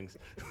feelings.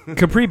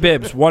 Capri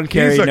Bibbs, 1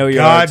 carry, He's a no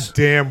yards.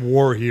 goddamn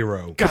war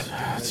hero.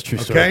 That's true.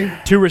 Okay?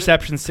 2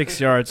 receptions, 6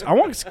 yards. I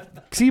want to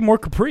see more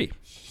Capri.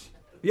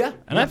 Yeah.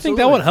 And I think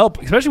that would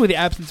help, especially with the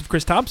absence of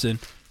Chris Thompson.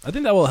 I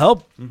think that will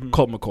help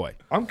Colt McCoy.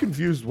 I'm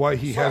confused why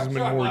he hasn't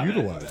been more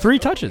utilized. 3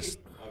 touches.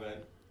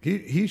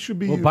 He should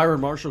be. Well, Byron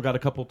Marshall got a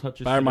couple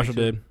touches. Byron Marshall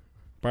did.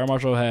 Byron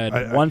Marshall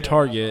had 1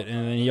 target,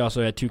 and then he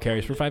also had 2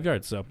 carries for 5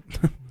 yards. So,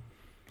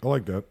 I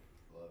like that.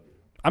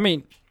 I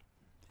mean,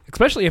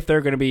 especially if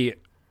they're going to be,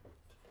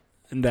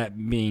 that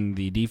being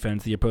the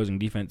defense, the opposing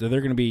defense, if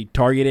they're going to be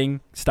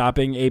targeting,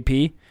 stopping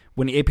AP,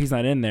 when the AP's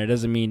not in there, it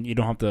doesn't mean you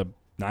don't have to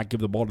not give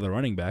the ball to the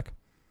running back.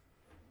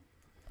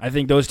 I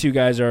think those 2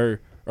 guys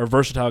are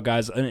versatile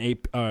guys.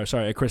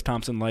 A Chris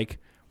Thompson like,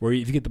 where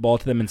if you get the ball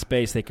to them in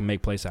space, they can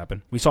make plays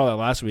happen. We saw that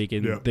last week,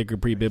 and the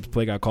Capri Bibbs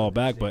play got called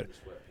back,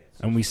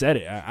 and we said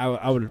it.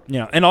 I would,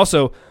 and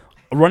also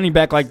a running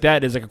back like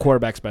that is like a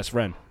quarterback's best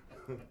friend.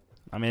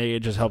 I mean, it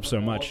just helps so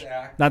much.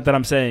 Not that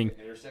I'm saying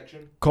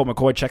Colt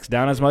McCoy checks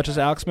down as much as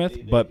Alex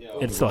Smith, but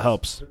it still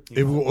helps.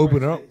 It will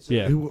open up.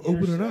 Yeah. It will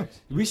open it up.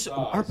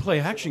 Our play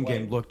action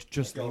game looked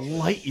just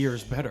light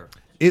years better.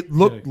 It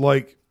looked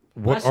like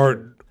what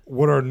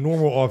our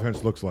normal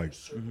offense looks like.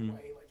 Mm-hmm.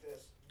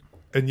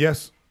 And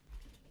yes,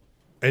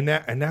 and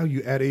now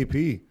you add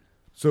AP.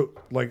 So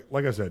like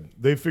I said,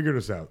 they figured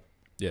us out.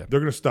 Yeah.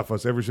 They're going to stuff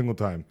us every single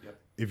time. Yep.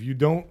 If you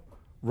don't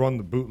run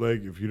the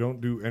bootleg, if you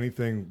don't do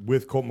anything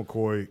with Colt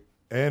McCoy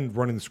and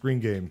running the screen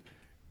game,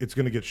 it's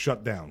going to get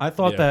shut down. I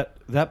thought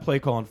that play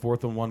call on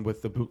 4th and 1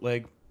 with the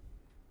bootleg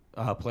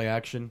play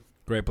action.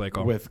 Great play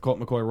call. With Colt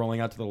McCoy rolling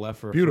out to the left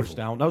for a first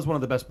down. That was one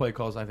of the best play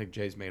calls I think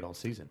Jay's made all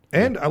season.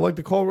 And I like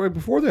the call right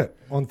before that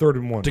on 3rd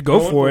and 1. To go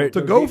for it.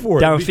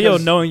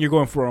 Downfield, knowing you're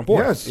going for it on 4th.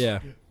 Yes. Yeah.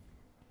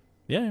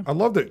 Yeah. I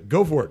loved it.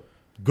 Go for it.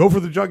 Go for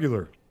the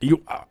jugular.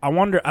 I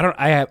wonder.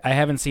 I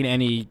haven't seen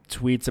any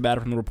tweets about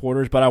it from the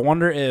reporters, but I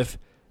wonder if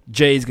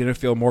Jay's going to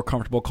feel more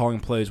comfortable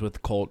calling plays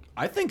with Colt.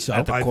 I think so.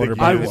 At the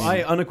quarterback.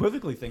 I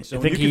unequivocally think so.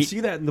 I think you can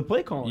see that in the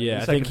play calling.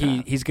 Yeah, I think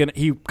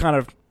he kind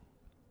of,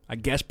 I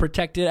guess,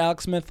 protected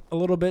Alex Smith a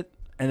little bit,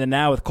 and then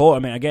now with Colt, I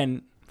mean,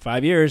 again,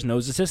 5 years,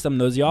 knows the system,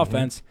 knows the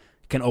offense,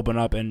 can open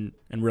up and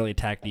really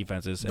attack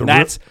defenses, and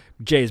that's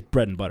Jay's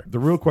bread and butter. The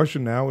real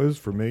question now is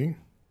for me.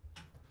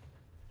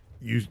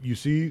 You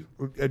see,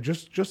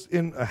 just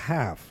in a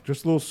half,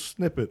 just a little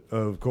snippet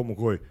of Colt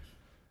McCoy,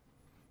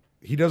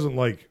 he doesn't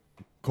like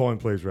calling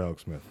plays for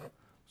Alex Smith.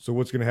 So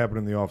what's going to happen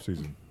in the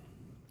offseason?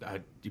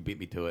 You beat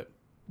me to it.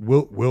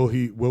 Will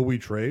we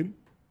trade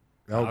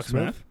Alex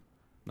Smith?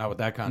 Not with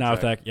that contract. Not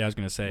with that. Yeah, I was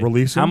going to say.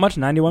 Release him? How much?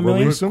 $91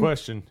 million? Release him?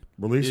 Question.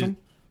 Release him?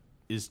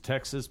 Is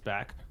Texas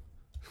back?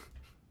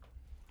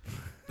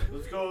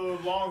 Let's go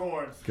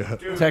Longhorns.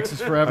 Dude.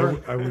 Texas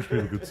forever. I wish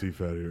people could see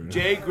Fat here.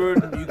 Jay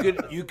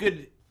Gruden,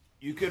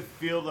 you could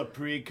feel the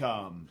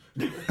pre-com.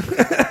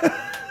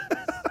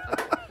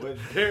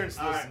 Parents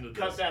listen to this.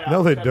 Cut that out.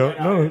 No, they Cut don't.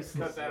 that No. out.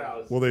 Cut that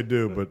out. Well, they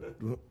do, but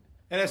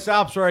And it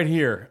stops right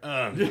here.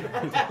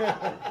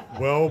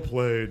 well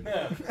played.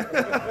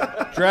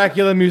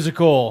 Dracula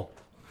musical.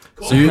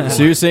 So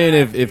you're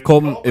saying if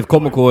Colt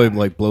McCoy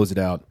like blows it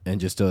out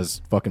and just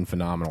does fucking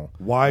phenomenal,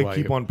 Why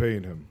keep on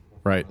paying him?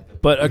 right?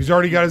 But He's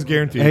already got his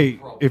guarantee. Hey,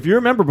 if you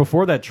remember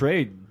before that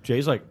trade,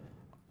 Jay's like,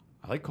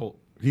 I like Colt.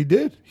 He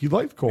did. He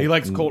liked Colt. He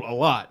likes Colt a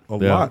lot. a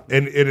lot,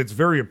 and it's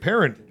very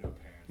apparent.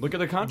 Look at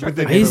the contract.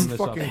 But they they gave gave him him this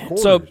fucking offseason.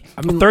 quarters. So,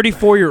 a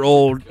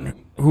 34-year-old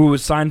who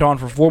was signed on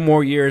for 4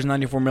 more years,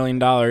 $94 million,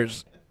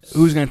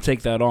 who's going to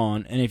take that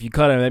on? And if you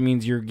cut him, that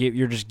means you're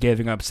just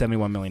giving up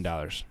 $71 million.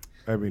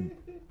 I mean,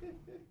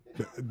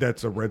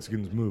 that's a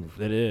Redskins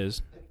move. It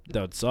is. That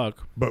would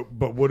suck. But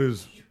what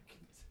is?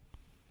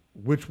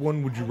 Which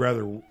one would you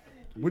rather?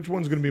 Which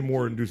one's going to be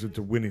more conducive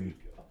to winning?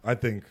 I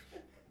think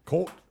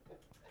Colt.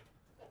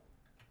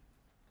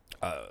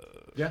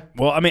 Yeah.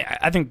 Well, I mean,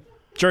 I think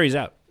jury's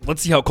out.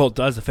 Let's see how Colt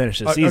does to finish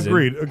this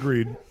season.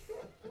 Agreed.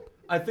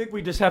 I think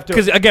we just have to,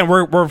 because again,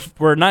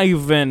 we're not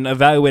even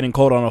evaluating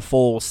Colt on a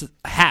full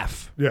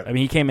half. Yeah. I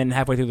mean, he came in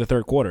halfway through the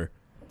third quarter.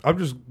 I'm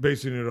just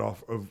basing it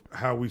off of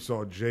how we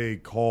saw Jay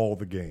call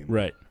the game.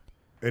 Right.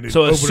 And it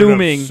So opened it up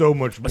assuming so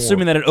much more.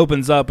 assuming that it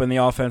opens up and the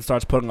offense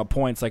starts putting up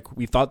points like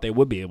we thought they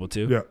would be able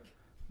to, Yeah.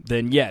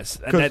 then yes,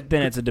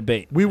 then it's a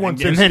debate. We won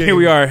and 6 then here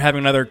we games. are having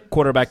another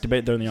quarterback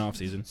debate during the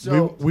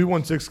offseason. we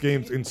won 6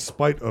 games in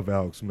spite of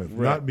Alex Smith,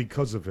 not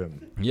because of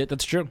him. Yeah,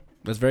 that's true.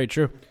 That's very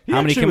true.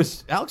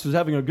 Alex was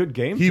having a good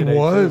game. He today,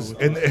 was, too.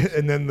 and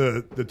then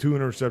the 2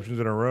 interceptions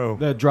in a row.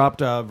 That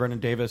dropped Vernon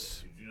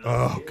Davis.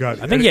 Oh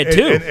God! I think he had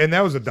 2, and that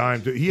was a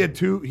dime too. He had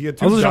 2. He had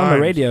 2. I was dimes. on the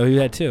radio. He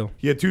had 2.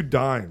 He had 2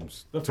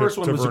 dimes. The first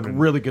one was Vernon. a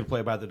really good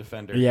play by the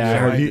defender. Yeah, I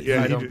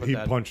heard he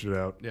punched it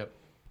out. Yep.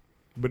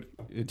 But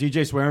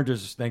DJ Swearinger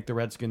just thanked the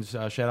Redskins.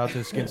 Shout out to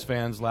the Skins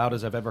fans. Loud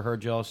as I've ever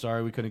heard y'all.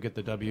 Sorry we couldn't get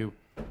the W.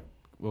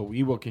 Well,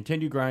 we will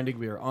continue grinding.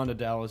 We are on to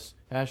Dallas.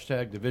 #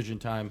 division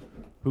time.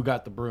 Who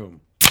got the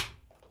broom?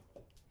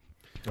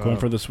 Going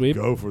for the sweep?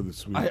 Go for the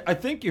sweep. I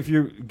think if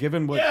you're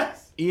given what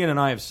Ian and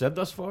I have said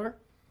thus far,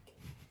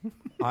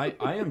 I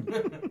am.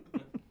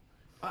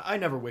 I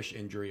never wish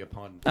injury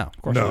upon. No,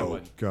 of course no, I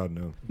would. God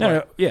no.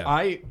 No, yeah.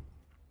 I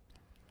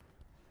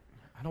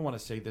don't want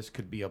to say this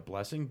could be a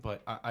blessing,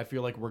 but I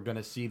feel like we're going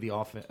to see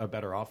a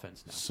better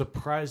offense now.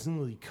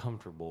 Surprisingly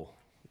comfortable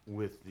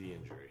with the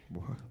injury.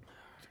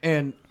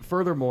 And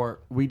furthermore,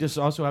 we just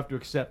also have to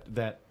accept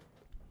that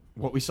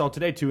what we saw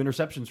today, 2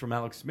 interceptions from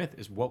Alex Smith,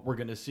 is what we're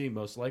going to see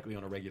most likely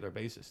on a regular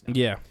basis now.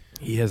 Yeah.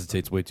 He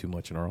hesitates way too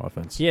much in our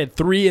offense. He had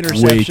 3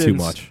 interceptions. Way too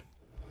much.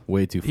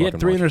 Way too fucking much. He had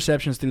 3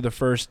 interceptions through the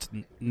first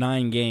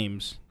 9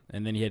 games,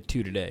 and then he had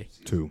 2 today.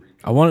 2.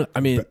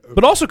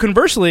 But also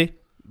conversely,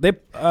 they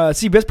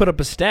CBS put up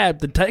a stat.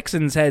 The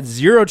Texans had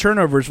 0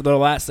 turnovers for the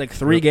last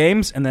 3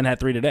 games, and then had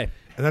 3 today.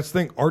 And that's the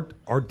thing.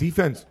 Our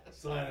defense,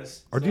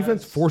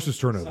 defense forces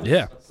turnovers.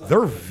 Yeah,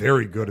 they're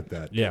very good at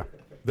that. Yeah,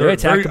 they're they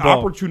attack very the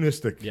ball.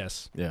 opportunistic.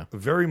 Yes, yeah,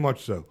 very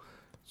much so.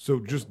 So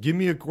just give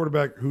me a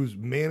quarterback who's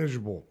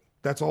manageable.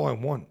 That's all I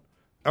want.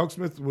 Alex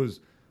Smith was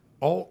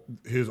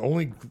his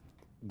only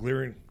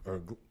glaring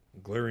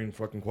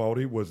fucking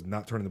quality was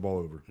not turning the ball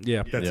over.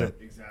 Yeah, that's Yeah. it.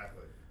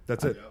 Exactly.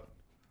 That's it.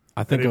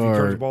 I think and if he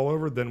turns the ball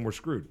over, then we're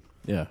screwed.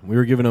 Yeah, we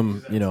were giving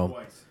him,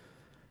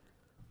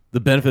 the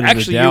benefit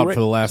of the doubt for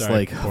the last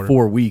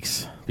 4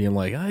 weeks, being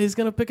like, he's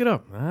gonna pick it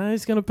up.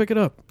 He's gonna pick it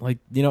up. Like,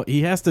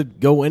 he has to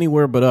go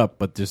anywhere but up,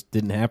 but just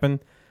didn't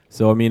happen.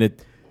 So I mean,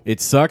 it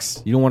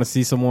sucks. You don't want to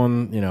see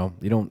someone,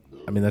 you don't.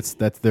 I mean,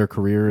 that's their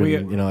career,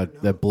 and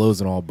that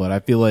blows and all. But I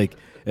feel like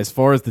as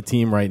far as the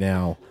team right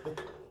now,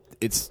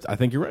 I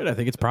think you're right. I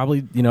think it's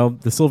probably,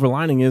 the silver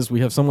lining is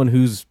we have someone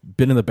who's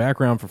been in the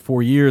background for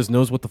 4 years,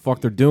 knows what the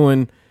fuck they're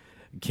doing,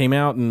 came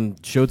out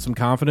and showed some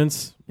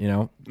confidence.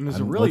 And there's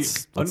a really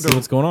let's see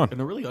what's going on.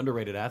 And a really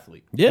underrated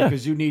athlete. Yeah,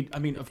 because you need. I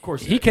mean, of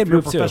course, he if can you're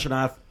move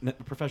a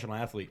professional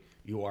athlete,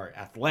 you are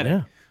athletic.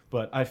 Yeah.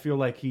 But I feel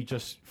like he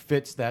just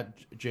fits that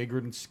Jay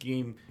Gruden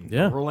scheme.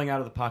 Yeah. Rolling out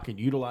of the pocket,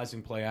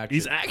 utilizing play action.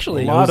 He's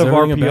actually a lot of knows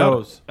everything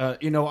about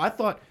RPOs. I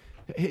thought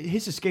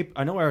his escape.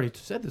 I know I already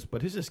said this,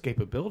 but his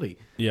escapability.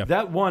 Yeah.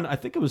 That one, I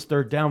think it was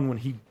 3rd down when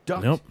he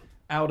ducked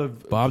out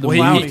of Bobbed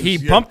he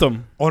pumped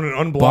him on an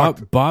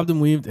unblocked. Bobbed and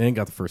weaved and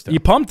got the first down. He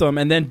pumped him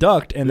and then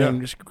ducked and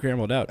then just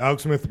scrambled out.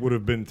 Alex Smith would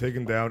have been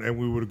taken down, and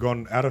we would have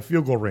gone out of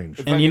field goal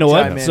range. And you know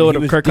what? So would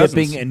have Kirk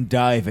Cousins. and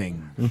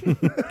diving.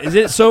 Is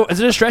it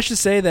a stretch to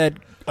say that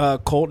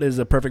Colt is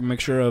a perfect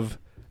mixture of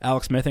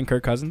Alex Smith and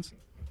Kirk Cousins?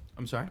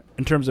 I'm sorry?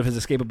 In terms of his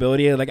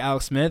escapability like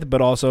Alex Smith,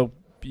 but also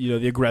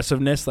the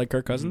aggressiveness like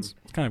Kirk Cousins?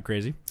 It's kind of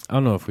crazy. I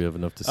don't know if we have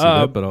enough to see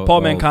that, but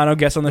Paul Mancano,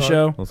 guest on the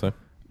show, I'll say.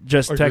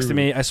 just texted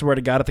me. I swear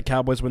to God, if the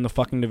Cowboys win the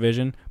fucking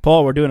division,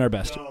 Paul, we're doing our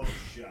best. No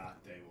shot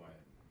they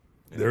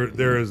win.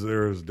 There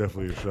is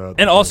definitely a shot.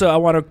 And also, I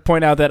want to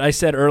point out that I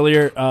said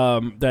earlier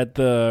that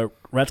the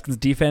Redskins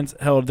defense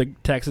held the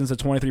Texans to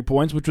 23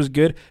 points, which was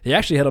good. They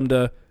actually held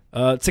them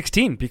to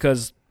 16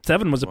 because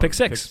 7 was a pick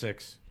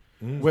six.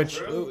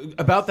 Which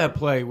about that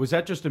play, was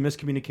that just a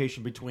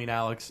miscommunication between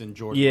Alex and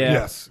Jordan? Yeah.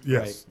 Yes.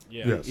 Right.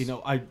 Yeah. Yes.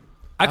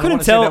 I couldn't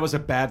wanna say tell that was a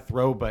bad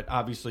throw, but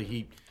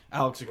obviously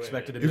Alex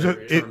expected it to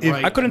turn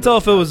right. I couldn't tell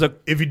if it was a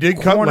If he did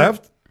cut corner-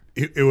 left,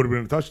 it would have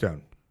been a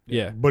touchdown.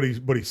 Yeah. But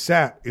he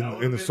sat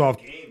in the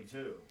soft. Game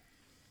too.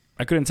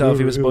 I couldn't tell if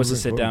he was It supposed to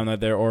was sit close. down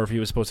there or if he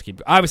was supposed to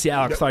keep. Obviously,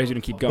 Alex thought he was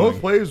going to keep going.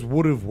 Both plays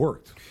would have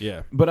worked.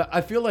 Yeah. But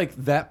I feel like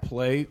that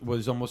play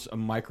was almost a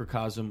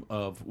microcosm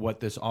of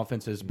what this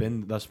offense has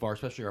been thus far,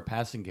 especially our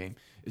passing game.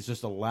 It's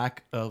just a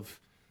lack of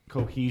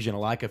cohesion, a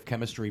lack of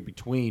chemistry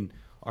between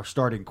our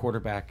starting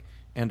quarterback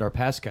and our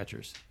pass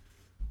catchers.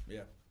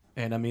 Yeah.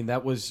 And, I mean,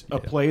 that was a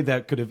play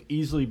that could have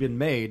easily been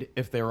made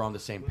if they were on the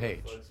same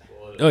page.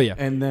 Oh, yeah.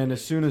 And then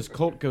as soon as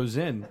Colt goes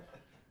in,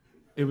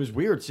 it was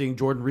weird seeing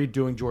Jordan Reed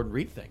doing Jordan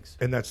Reed things.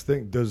 And that's the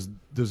thing. Does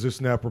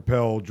this now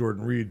propel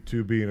Jordan Reed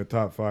to being a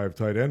top 5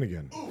 tight end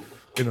again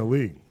in the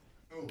league?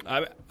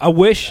 I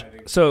wish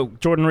so.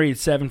 Jordan Reed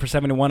 7 for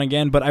 71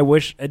 again, but I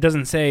wish it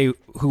doesn't say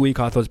who he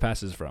caught those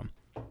passes from.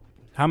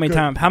 How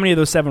many of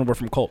those 7 were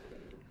from Colt?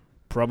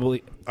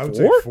 Probably I would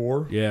 4? say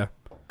 4. Yeah,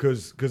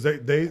 because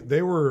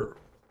they were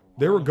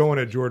going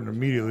at Jordan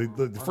immediately.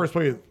 The first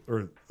play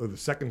or the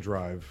second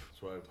drive,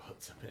 That's why I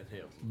put some in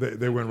him.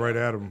 they went right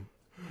at him.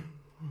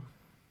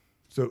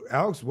 So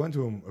Alex went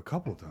to him a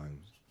couple of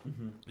times.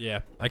 Yeah,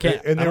 I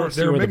can't. And I don't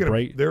see where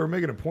the they were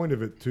making a point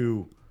of it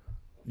to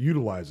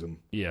utilize him.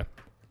 Yeah.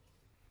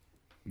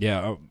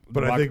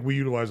 But I think we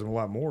utilize him a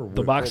lot more.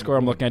 The box score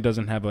I'm looking at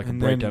doesn't have like a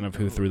breakdown of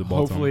who threw the ball.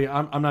 Hopefully,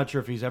 I'm not sure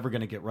if he's ever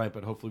going to get right,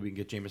 but hopefully we can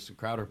get Jamison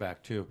Crowder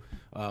back too.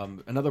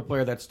 Another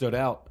player that stood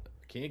out.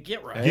 Can't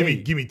get right.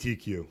 Give me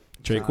TQ.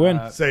 Trey Quinn.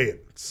 Say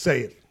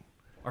it.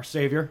 Our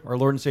savior, our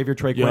Lord and Savior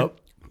Trey Quinn.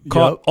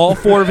 Caught all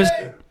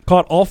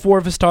four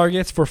of his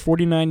targets for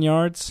 49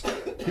 yards.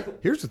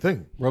 Here's the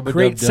thing.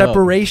 Great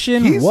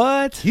separation.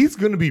 He's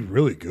going to be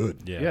really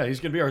good. Yeah,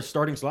 he's going to be our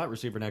starting slot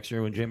receiver next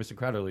year when Jamison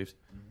Crowder leaves.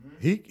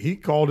 He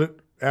called it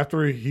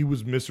after he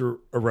was Mr.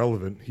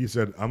 Irrelevant. He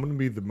said, "I'm going to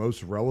be the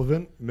most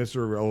relevant Mr.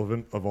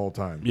 Irrelevant of all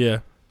time." Yeah.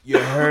 You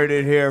heard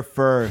it here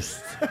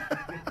first.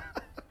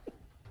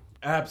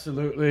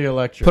 Absolutely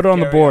electric. Put it on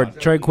the board.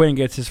 Trey Quinn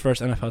gets his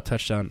first NFL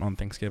touchdown on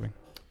Thanksgiving.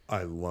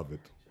 I love it.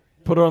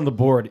 Put it on the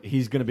board.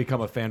 He's going to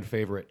become a fan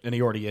favorite, and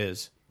he already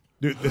is.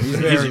 Dude,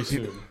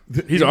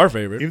 he's our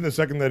favorite. Even the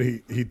second that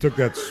he took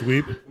that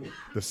sweep,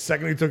 I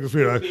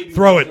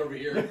throw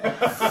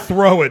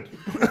it.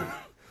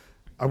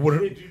 I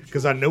wouldn't,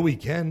 because I know he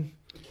can.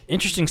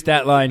 Interesting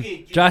stat line.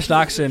 Josh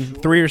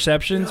Doxson, 3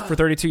 receptions for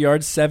 32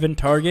 yards, 7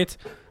 targets.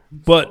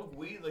 But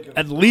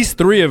at least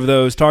 3 of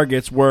those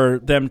targets were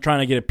them trying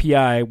to get a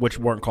PI, which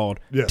weren't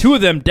called. Yes. 2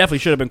 of them definitely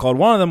should have been called.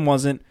 One of them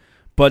wasn't.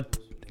 But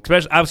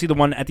especially, obviously, the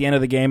one at the end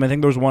of the game. I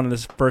think there was one in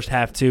this first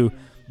half, too,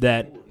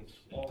 that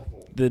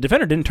the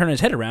defender didn't turn his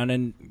head around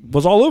and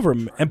was all over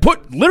him and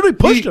literally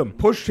pushed him.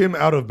 Pushed him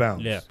out of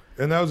bounds. Yeah.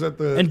 And that was at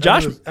the end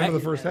of the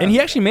first half. And he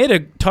actually made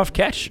a tough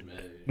catch.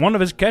 One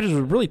of his catches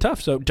was really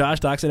tough. So Josh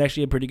Doxson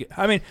actually had pretty good.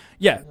 I mean,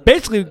 yeah,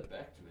 basically,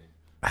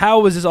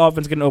 how is this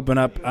offense going to open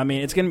up? I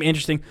mean, it's going to be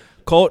interesting.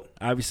 Colt,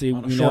 obviously,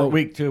 we know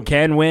week too.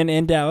 Can win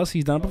in Dallas.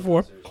 He's done it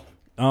before.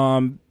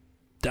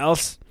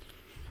 Dallas,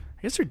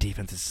 I guess their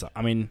defense is.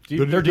 I mean,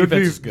 their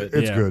defense is good.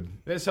 It's good.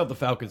 They just held the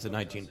Falcons at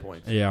 19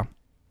 points. Yeah.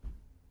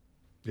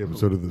 Yeah, but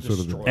so did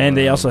the and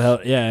they also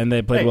held. Yeah, and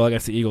they played well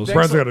against the Eagles.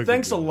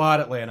 Thanks a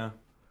lot, Atlanta.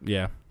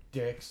 Yeah.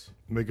 Dicks.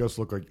 Make us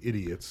look like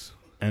idiots.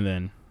 And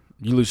then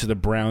you lose to the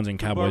Browns and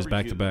Cowboys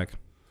back to back.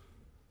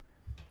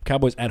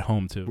 Cowboys at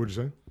home too. What'd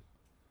you say?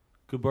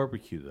 Good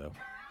barbecue though.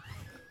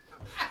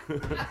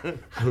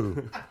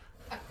 Who?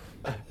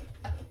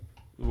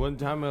 One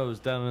time I was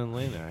down in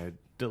Atlanta, I had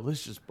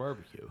delicious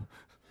barbecue.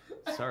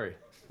 Sorry.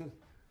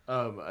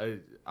 I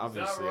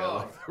obviously I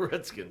like the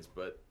Redskins,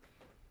 but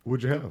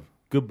What'd you have?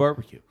 good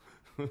barbecue.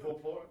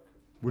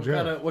 What'd you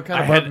have? What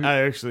kind of barbecue?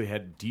 I actually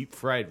had deep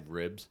fried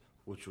ribs,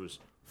 which was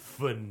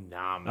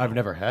phenomenal. I've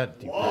never had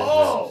deep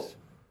fried ribs.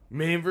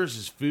 Man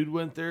versus Food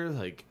went there,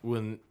 like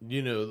when When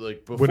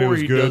before it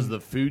was he good? does the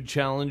food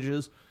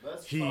challenges,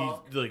 he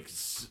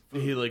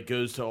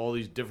goes to all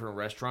these different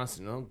restaurants,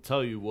 and I'll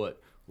tell you what,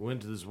 we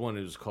went to this one.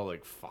 It was called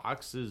like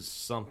Fox's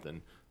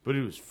something, but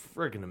it was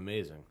freaking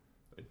amazing.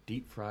 A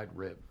deep fried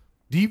rib.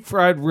 Deep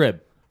fried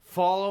rib,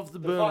 fall off the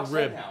bone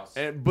rib,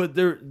 but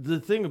the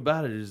thing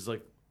about it is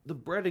like the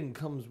breading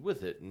comes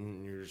with it,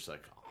 and you're just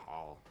like,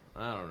 oh,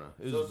 I don't know.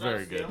 It was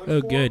very good.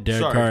 Oh, good. Derek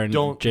Sorry, Carr and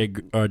don't-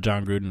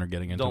 John Gruden are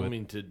getting into Don't it.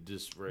 mean to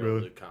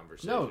disrail the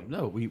conversation.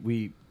 No,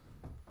 we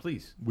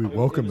please. We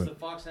welcome It it. was the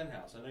Fox Hen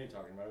House. I know you're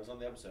talking about it. It was on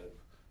the episode.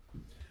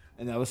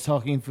 And that was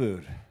talking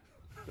food.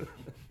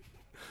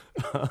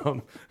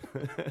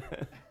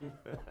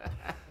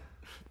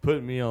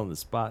 Putting me on the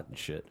spot and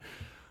shit.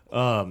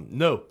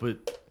 No,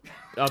 but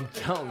I'm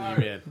telling you,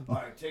 man. All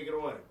right, take it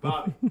away.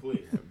 Bobby,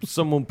 please.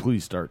 Someone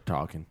please start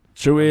talking.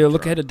 Should we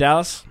look ahead to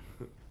Dallas?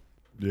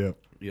 Yeah.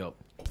 Yep.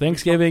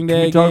 Thanksgiving Can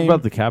Day we talk game.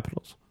 about the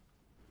Capitals?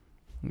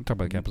 We can talk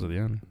about the Capitals at the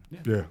end.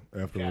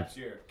 Yeah, afterwards.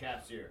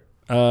 Caps here.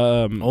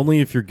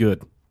 Only if you're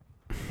good.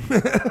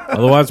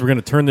 Otherwise, we're going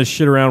to turn this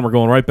shit around. We're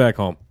going right back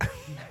home.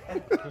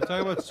 Can we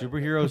talk about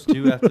superheroes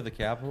too after the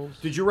Capitals?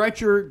 Did you write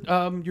your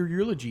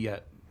eulogy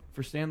yet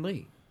for Stan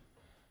Lee?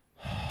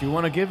 Do you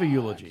want to give a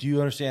eulogy? Do you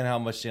understand how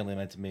much Stanley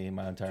meant to me in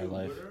my entire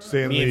life?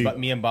 Stanley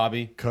Me and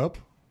Bobby. Cup?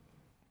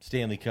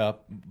 Stanley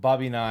Cup.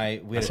 Bobby and I,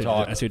 we had a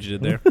talk. I see what you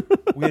did there.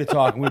 We had a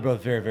talk, and we were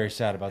both very, very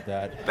sad about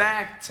that.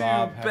 Back to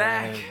Bob,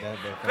 back.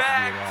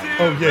 Back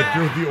to Oh yeah,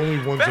 you're the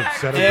only ones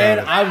upset And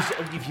about it. I was,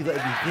 if you let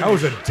me finish, That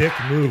was a dick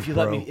move, if you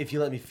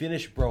bro. let me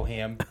finish,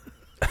 Broham.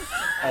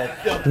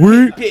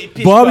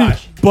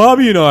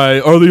 Bobby and I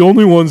are the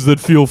only ones that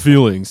feel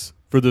feelings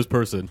for this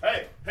person.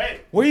 Hey,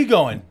 Where are you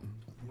going?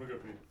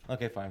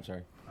 Okay, fine. I'm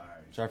sorry.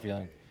 Sorry for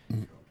yelling.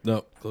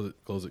 No,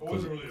 close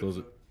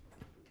it.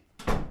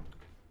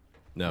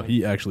 No,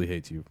 he actually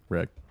hates you,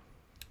 Rick.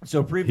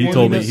 So He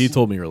told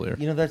me earlier.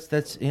 You know,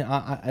 that's. You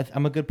know,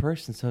 I'm a good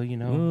person, so you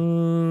know.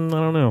 I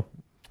don't know.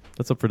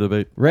 That's up for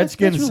debate.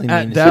 Redskins That's really mean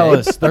at to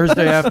Dallas say.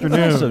 Thursday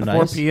afternoon, Also 4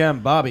 nice. p.m.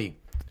 Bobby.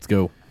 Let's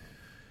go.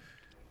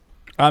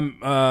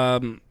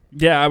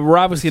 Yeah, we're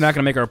obviously not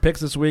going to make our picks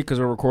this week because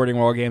we're recording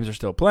while games are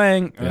still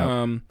playing.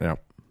 Yeah.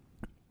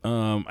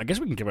 I guess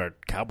we can give our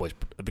Cowboys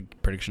a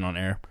big prediction on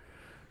air.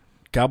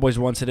 Cowboys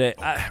won today.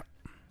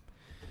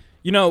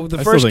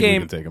 The first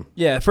game. We can take 'em.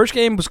 Yeah, first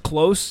game was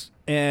close,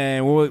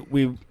 and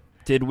we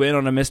did win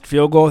on a missed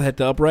field goal, hit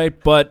the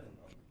upright. But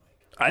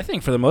I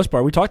think for the most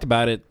part, we talked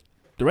about it.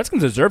 The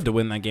Redskins deserved to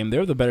win that game. They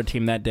were the better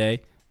team that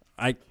day.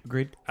 I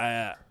agreed.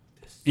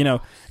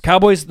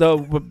 Cowboys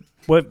though.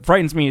 What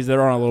frightens me is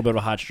they're on a little bit of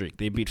a hot streak.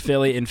 They beat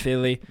Philly, and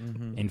they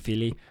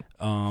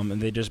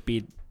just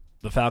beat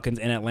the Falcons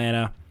in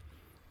Atlanta.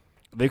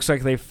 Looks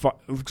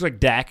like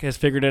Dak has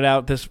figured it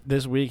out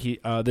this week.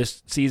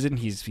 This season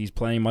he's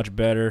playing much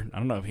better. I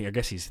don't know I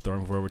guess he's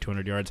throwing for over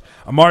 200 yards.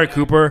 Amari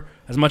Cooper,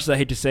 as much as I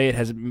hate to say it,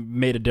 has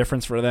made a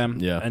difference for them.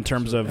 Yeah, in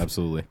terms of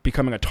absolutely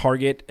becoming a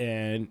target,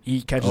 and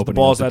he catches opening the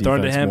balls the that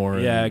thrown to him. more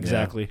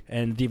Exactly.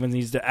 And defense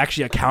needs to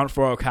actually account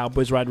for a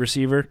Cowboys wide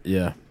receiver.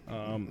 Yeah.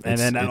 And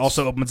then that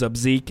also opens up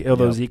Zeke,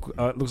 although Zeke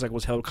looks like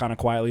was held kind of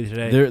quietly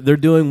today. They're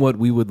doing what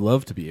we would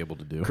love to be able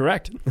to do.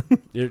 Correct.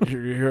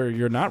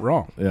 You're not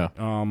wrong. Yeah.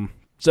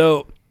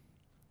 But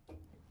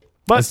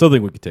I still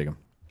think we could take them.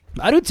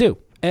 I do too.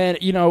 And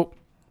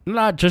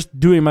not just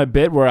doing my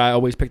bit where I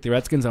always pick the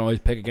Redskins and always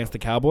pick against the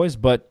Cowboys,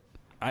 but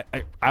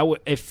I would,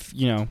 if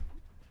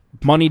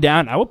money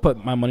down, I would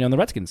put my money on the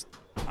Redskins.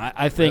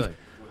 I think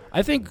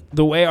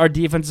the way our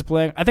defense is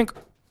playing, I think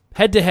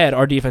head to head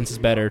our defense is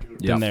better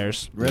than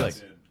theirs. Really?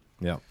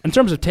 Yeah. In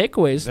terms of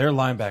takeaways, their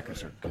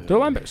linebackers are good. Their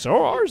linebackers, so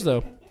are ours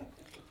though.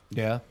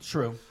 Yeah,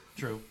 true.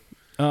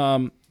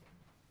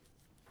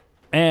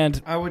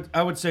 And I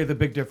would say the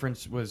big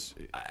difference was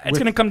it's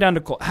going to come down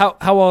to Colt. How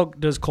well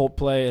does Colt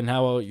play, and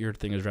how well your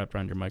thing is wrapped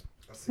around your mic?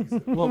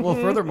 well,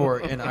 furthermore,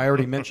 and I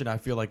already mentioned, I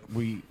feel like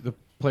the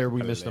player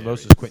we missed the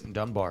most is Quentin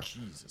Dunbar.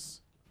 Jesus.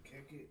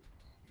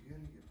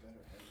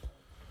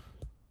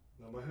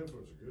 My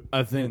headphones are good.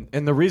 I think,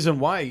 and the reason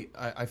why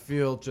I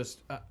feel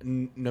just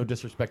no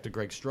disrespect to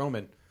Greg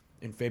Stroman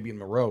and Fabian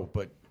Moreau,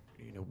 but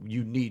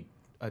you need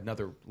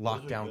another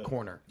lockdown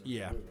corner.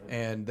 Yeah,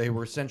 and they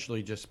were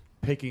essentially just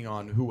picking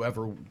on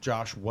whoever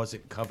Josh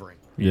wasn't covering.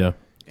 Yeah,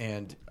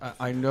 and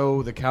I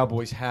know the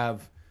Cowboys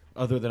have,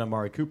 other than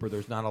Amari Cooper,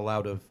 there's not a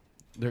lot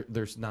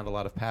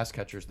of pass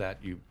catchers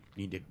that you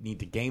need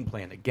to game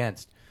plan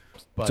against.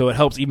 But so it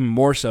helps even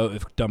more so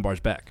if Dunbar's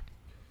back.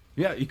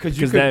 Yeah, because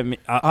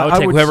I'll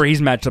take whoever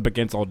he's matched up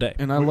against all day.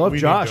 And I love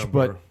Josh,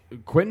 but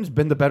Quentin's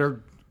been the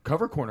better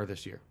cover corner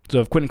this year.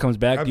 So if Quentin comes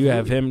back, you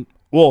have him.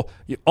 Well,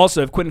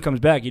 also if Quentin comes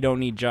back, you don't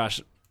need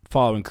Josh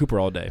following Cooper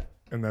all day.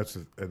 And that's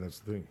the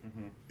thing.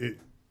 Mm-hmm.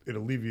 It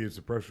alleviates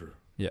the pressure.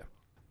 Yeah.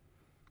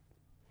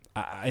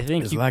 I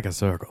think it's like a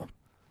circle.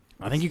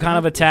 I think you kind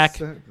of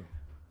attack.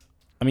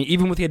 I mean,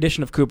 even with the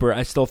addition of Cooper,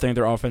 I still think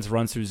their offense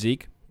runs through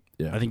Zeke.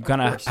 Yeah. I think you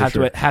kind of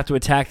have to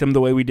attack them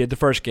the way we did the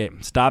first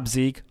game. Stop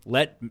Zeke.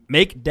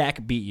 Make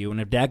Dak beat you,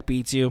 and if Dak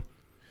beats you,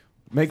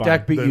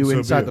 Dak beat you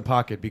inside the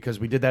pocket, because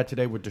we did that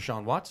today with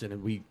Deshaun Watson,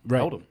 and we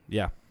held him.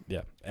 Yeah.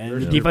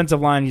 And the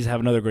defensive line, he's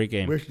having another great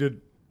game. We actually did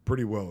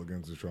pretty well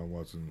against Deshaun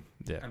Watson.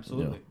 Yeah,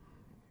 absolutely. Yeah.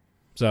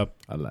 So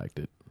I liked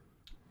it.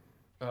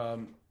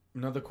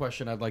 Another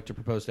question I'd like to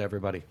propose to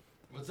everybody.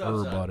 What's up,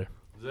 everybody?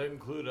 Does that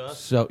include us?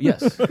 So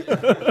yes.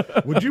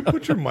 Would you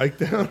put your mic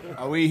down?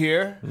 Are we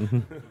here?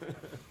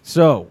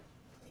 So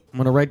I'm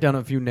going to write down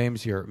a few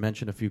names here,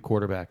 mention a few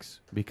quarterbacks,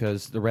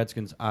 because the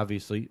Redskins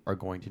obviously are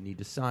going to need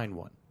to sign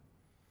one.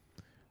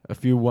 A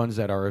few ones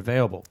that are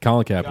available.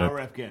 Colin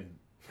Kaepernick.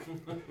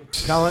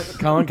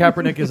 Colin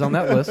Kaepernick is on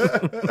that list.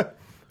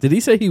 Did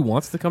he say he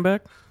wants to come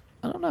back?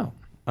 I don't know.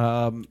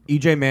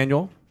 E.J.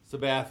 Manuel.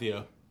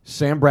 Sabathia.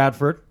 Sam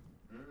Bradford.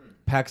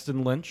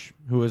 Paxton Lynch,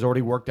 who has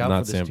already worked out Not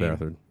for this Sam team.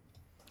 Bradford.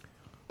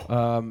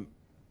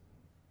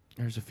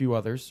 There's a few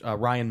others.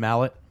 Ryan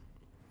Mallett.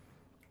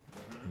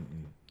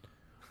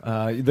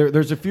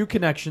 There's a few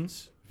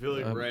connections. I feel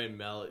like Ryan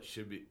Mallett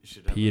should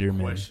have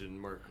Peterman. a question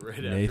mark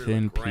right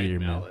Nathan after Ryan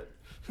Peterman. Mallett.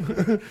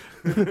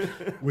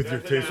 With your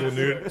tasteful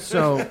nude.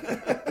 So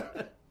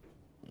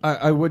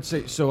I would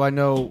say, so I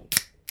know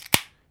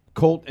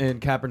Colt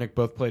and Kaepernick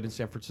both played in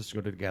San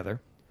Francisco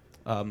together.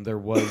 There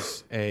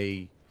was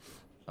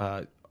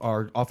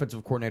our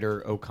offensive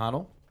coordinator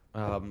O'Connell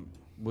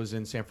was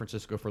in San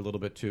Francisco for a little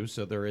bit too,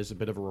 so there is a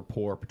bit of a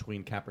rapport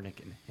between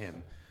Kaepernick and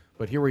him.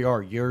 But here we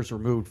are, years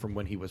removed from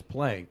when he was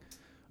playing,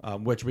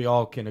 which we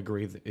all can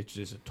agree that it's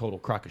just a total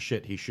crock of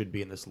shit. He should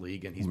be in this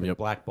league, and he's been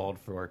blackballed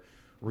for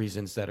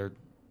reasons that are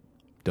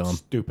dumb,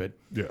 stupid.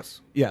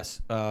 Yes.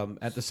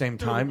 At the same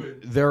time,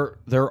 there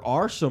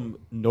are some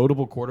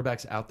notable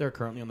quarterbacks out there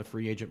currently on the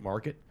free agent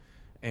market,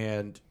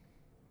 and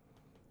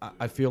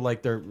I feel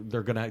like they're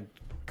gonna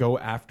go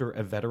after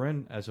a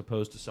veteran as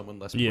opposed to someone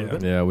less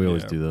proven. Yeah, we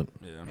always do that.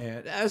 Yeah.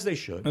 And as they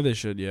should. They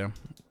should, yeah.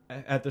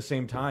 At the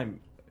same time,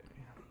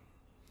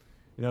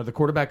 the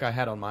quarterback I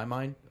had on my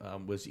mind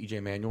was E.J.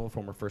 Manuel,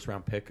 former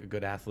first-round pick, a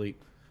good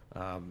athlete.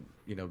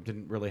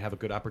 Didn't really have a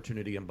good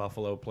opportunity in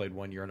Buffalo, played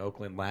 1 year in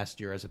Oakland last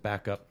year as a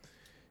backup.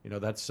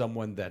 That's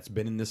someone that's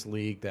been in this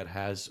league that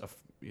has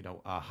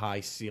a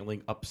high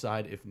ceiling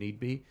upside if need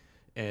be,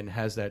 and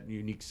has that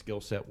unique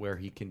skill set where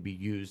he can be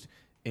used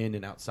in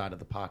and outside of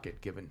the pocket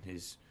given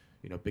his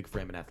big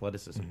frame and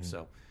athleticism.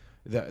 So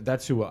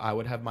that's who I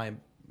would have my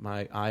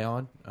eye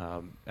on.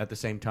 At the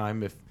same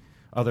time, if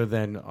other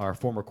than our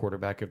former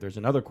quarterback, if there's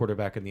another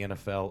quarterback in the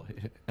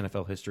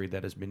NFL history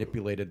that has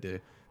manipulated the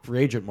free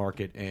agent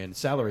market and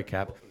salary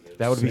cap,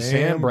 that would be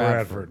Sam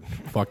Bradford.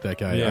 Fuck that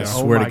guy. Yeah. I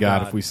swear to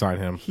God, if we sign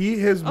him. He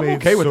has made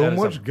okay with so that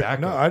much.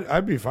 No,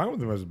 I'd be fine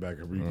with him as a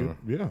backup.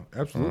 Yeah,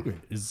 absolutely.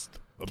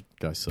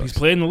 Guy sucks. He's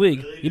played in the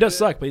league. He does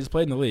suck, but he's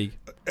played in the league.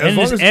 And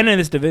in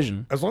this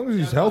division. As long as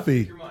he's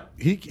healthy,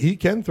 he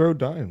can throw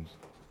dimes.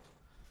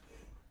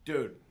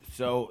 Dude,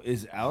 so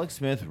is Alex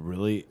Smith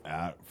really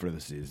out for the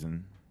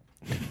season?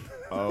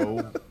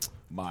 Oh,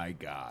 my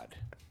God.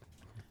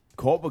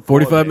 Colt McCoy.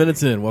 45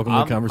 minutes in. Welcome to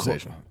the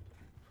conversation.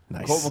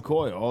 Nice. Colt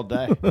McCoy all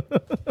day.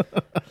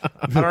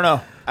 I don't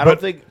know. I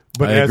don't think.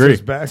 But I as agree.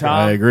 his backup,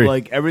 I agree.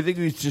 Like everything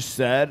you just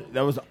said,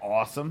 that was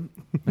awesome.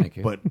 Thank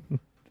you. But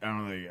I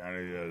don't think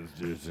those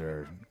dudes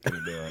are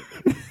going to do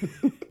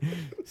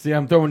it. See,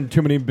 I'm throwing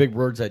too many big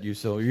words at you,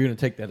 so you're going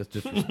to take that as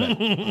disrespect.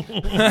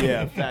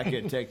 Yeah, fat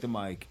kid, take the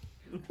mic.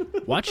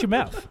 Watch your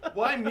mouth.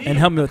 Why me? And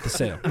help me with the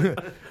sale.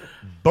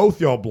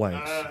 both y'all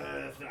blanks.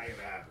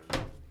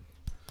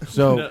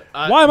 So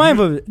why am I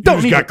involved? You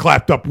just got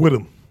clapped up with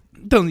him.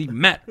 Don't even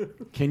matter.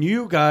 can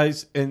you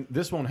guys, and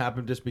this won't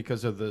happen just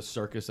because of the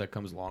circus that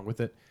comes along with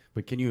it,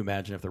 but can you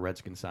imagine if the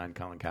Redskins signed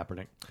Colin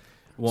Kaepernick?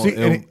 Well, See,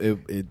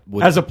 it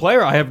would, As a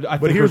player, I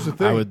But here's the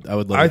thing. I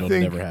would let it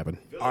never happen.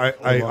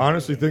 I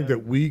honestly think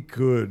that we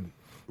could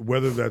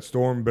weather that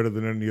storm better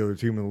than any other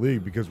team in the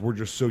league because we're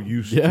just so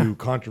used to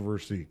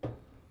controversy.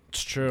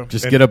 It's true.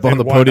 Just get up on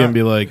the podium and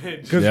be like,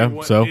 I'm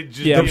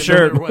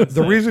sure.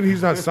 The reason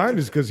he's not signed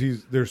is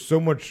because there's so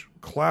much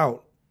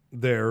clout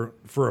there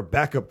for a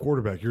backup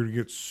quarterback. You're going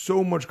to get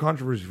so much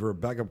controversy for a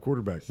backup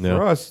quarterback. Yeah.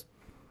 For us,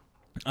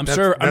 I'm that's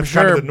sure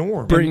kind of the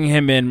norm. Bringing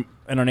him in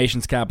our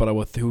nation's capital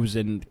with who's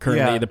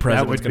currently the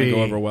president's going to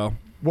go over well.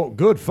 Well,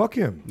 good. Fuck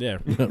him. Yeah.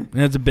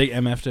 That's a big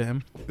MF to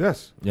him.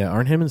 Yes. Yeah,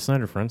 aren't him and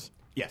Snyder friends?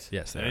 Yes.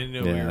 Yes. I didn't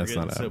know Yeah, we were that's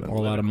getting not so happening.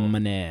 A lot of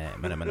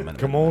money.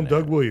 Come on,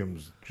 Doug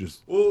Williams.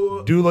 Just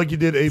do like you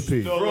did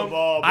AP.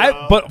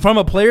 But from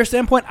a player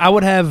standpoint, I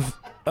would have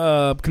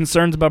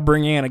concerns about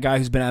bringing in a guy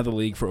who's been out of the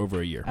league for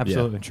over a year.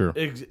 Absolutely. Yeah, true.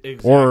 Exactly.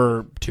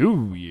 Or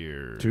 2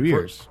 years. 2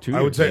 years.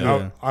 I would say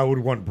I would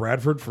want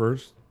Bradford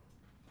first,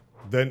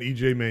 then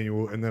EJ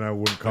Manuel, and then I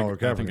would Colin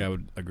Kaepernick. I think I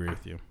would agree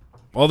with you.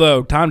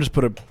 Although Tom just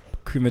put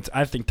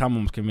I think Tom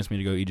almost convinced me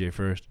to go EJ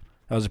first.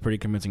 That was a pretty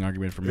convincing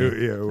argument for me.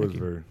 Yeah, it was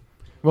very.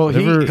 Well,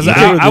 because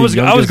I was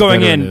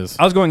going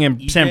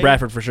in Sam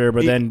Bradford for sure,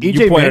 but then you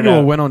EJ pointed Manuel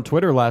out went on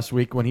Twitter last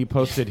week when he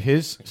posted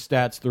his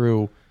stats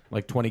through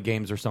like 20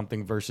 games or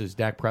something versus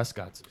Dak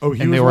Prescott's. Oh,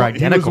 and they were He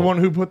was identical. the one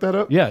who put that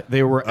up. Yeah,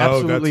 they were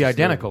absolutely that's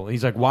identical.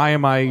 He's like, "Why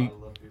am I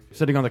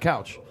sitting on the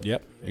couch?"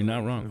 Yep, you're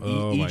not wrong.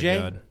 Oh my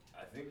EJ? god.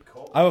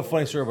 I have a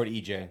funny story about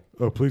EJ.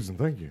 Oh, please and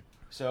thank you.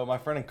 So my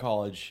friend in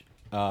college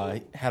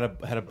had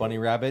a bunny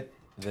rabbit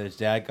that his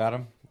dad got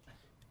him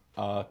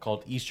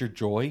called Easter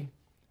Joy,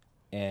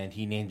 and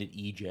he named it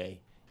EJ.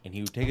 And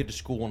he would take it to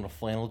school in a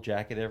flannel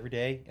jacket every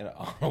day and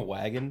on a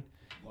wagon,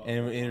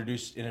 and would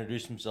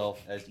introduce himself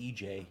as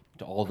EJ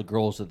to all the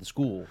girls at the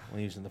school when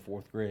he was in the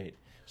 4th grade.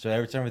 So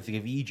every time I think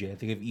of EJ, I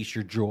think of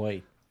Easter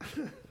Joy.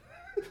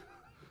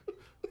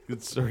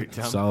 Good story,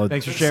 Tom. Solid.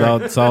 Thanks for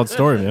sharing. Solid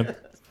story, man.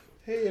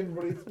 Hey,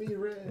 everybody, it's me,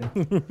 Red.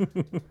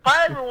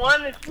 Hi,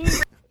 everyone. It's me.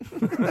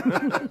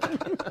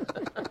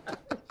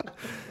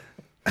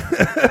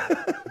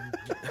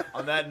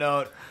 On that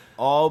note,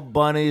 all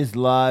bunnies'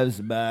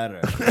 lives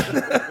matter.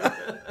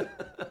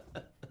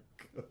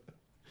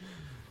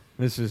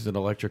 This is an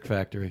electric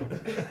factory.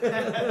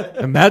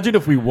 Imagine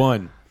if we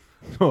won.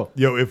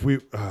 Yo, if we.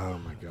 Oh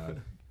my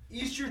god.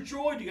 Easter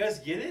Joy, do you guys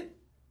get it?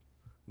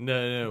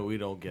 No, we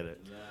don't get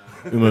it.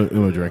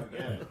 Uma drink.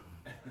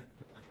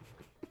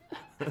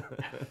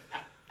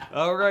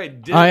 All right,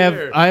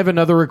 dinner. I have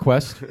another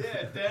request.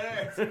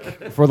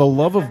 For the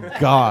love of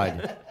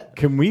God,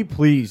 can we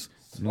please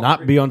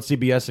not be on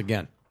CBS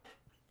again?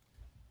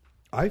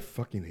 I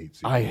fucking hate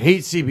CBS. I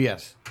hate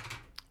CBS.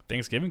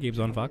 Thanksgiving game's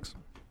on Fox.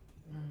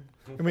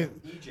 I mean,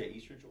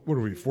 what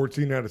are we?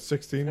 14 out of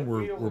 16.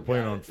 We're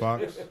playing on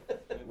Fox.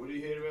 What do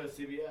you hate about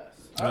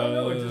CBS? I don't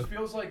know. It just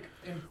feels like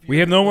We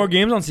have no more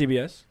games on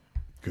CBS.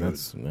 Good.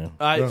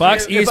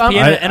 Fox, ESPN,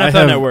 and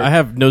NFL Network. I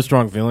have no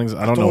strong feelings.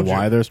 I don't know told you.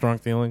 why they're strong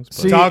feelings.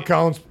 But Todd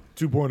Collins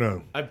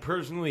 2.0. I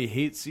personally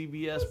hate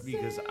CBS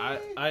because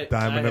I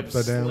Diamond have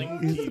upside down. Sling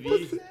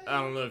TV.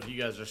 I don't know if you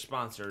guys are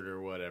sponsored or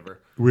whatever.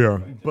 We are.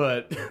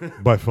 But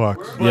by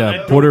Fox.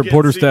 Yeah,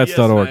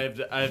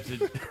 porterstats.org. I have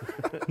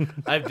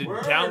to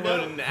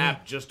download an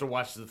app just to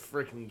watch the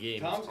freaking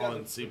games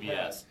on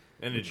CBS,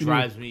 and it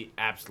drives me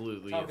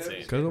absolutely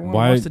insane.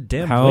 Why?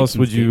 How else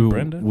would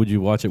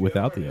you watch it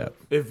without the app?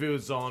 If it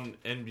was on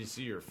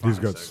NBC or Fox, He's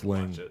got I could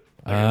Sling. watch it.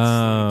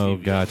 Oh,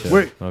 gotcha.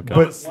 Wait, okay.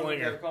 I'm a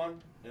slinger.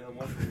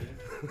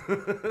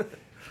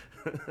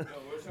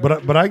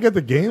 But I get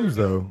the games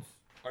though.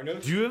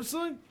 Do you have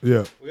Sling?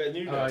 Yeah,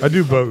 I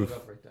do both.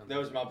 That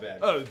was my bad.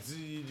 Oh,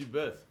 you do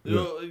both.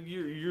 Yeah.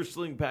 Your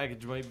sling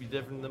package might be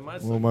different than my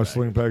sling Well, my package.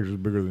 sling package is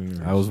bigger than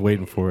yours. I was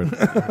waiting for it.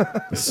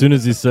 As soon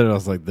as he said it, I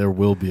was like, "There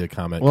will be a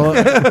comment. Well,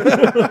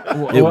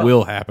 it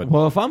will happen."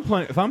 Well, if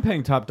I'm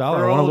paying top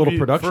dollar, I want a little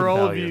production For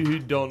all value. of you who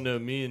don't know,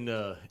 me and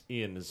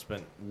Ian has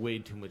spent way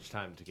too much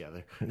time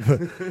together.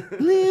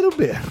 Little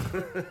bit.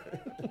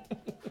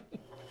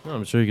 Well,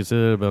 I'm sure you can say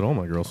that about all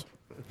my girls.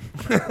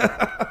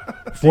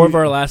 4 of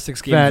our last 6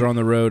 games are on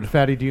the road.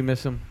 Fatty, do you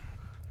miss him?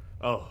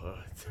 Oh,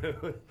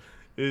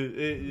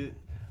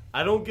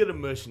 I don't get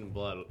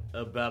emotional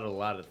about a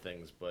lot of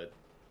things, but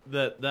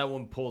that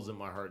one pulls at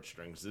my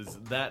heartstrings. Is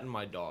that and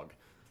my dog,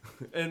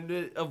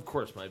 and of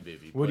course my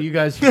baby. What do you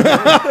guys?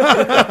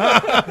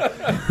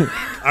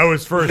 I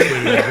was first.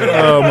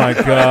 Oh my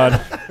God.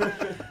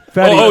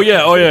 Fatty, oh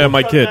yeah,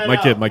 my kid.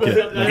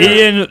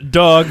 Ian,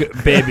 dog,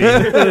 baby.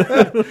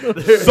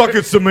 Suck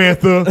it,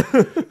 Samantha.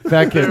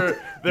 Fat kid.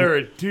 There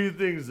are 2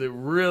 things that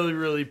really,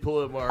 really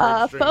pull at my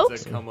heartstrings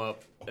folks? that come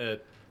up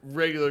at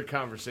regular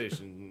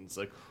conversations. It's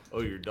like,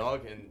 oh, your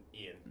dog and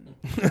Ian.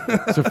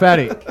 So,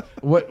 Fatty,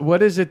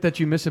 what is it that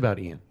you miss about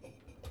Ian?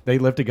 They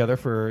lived together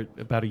for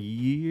about a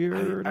year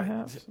and a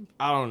half.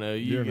 I don't know.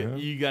 Year and a half?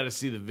 You got to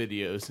see the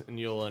videos and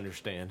you'll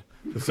understand.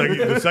 The second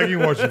you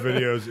watch the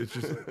videos, it's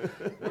just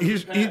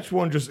each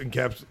one just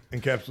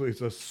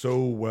encapsulates us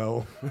so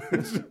well.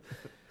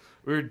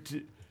 We're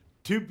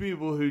two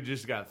people who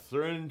just got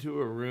thrown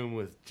into a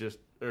room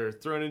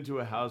thrown into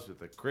a house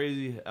with a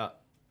crazy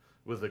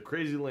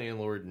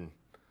landlord, and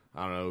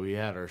I don't know. We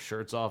had our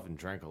shirts off and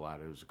drank a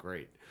lot. It was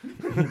great.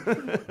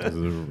 This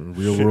is a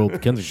real world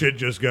Kensington. Shit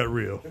just got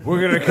real. We're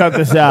gonna cut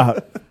this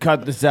out.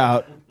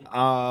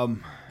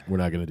 We're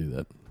not gonna do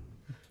that.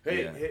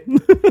 Hey,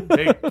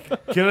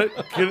 can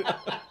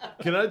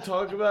I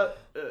talk about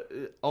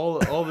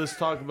all this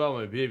talk about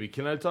my baby?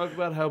 Can I talk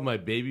about how my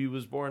baby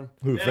was born?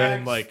 Who?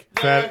 And,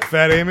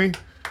 Fat Amy?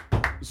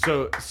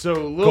 So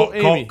little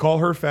Amy. Call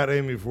her Fat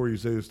Amy before you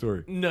say the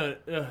story. No,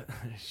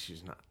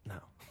 she's not.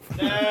 No.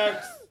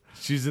 Next.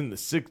 She's in the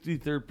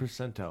 63rd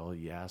percentile,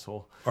 you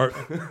asshole.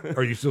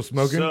 Are you still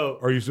smoking? So-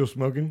 Are you still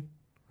smoking?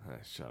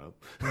 Shut up.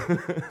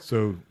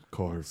 So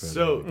call her Fat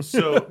Amy.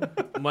 So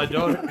my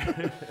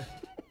daughter.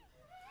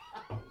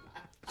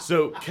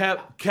 So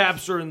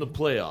Caps are in the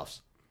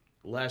playoffs.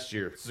 Last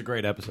year, This is a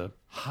great episode.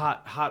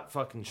 hot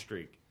fucking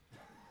streak.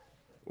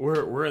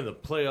 We're in the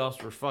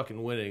playoffs. We're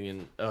fucking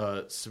winning,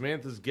 and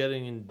Samantha's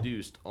getting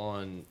induced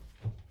on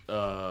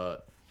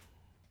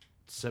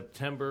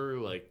September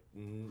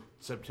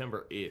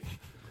 8th.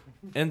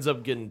 Ends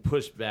up getting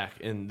pushed back,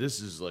 and this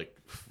is like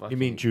fucking You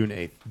mean June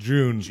 8th?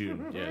 June,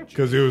 yeah,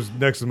 because it was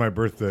next to my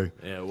birthday.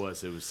 yeah, it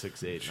was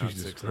 6/8, not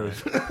Jesus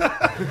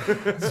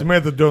 6/9.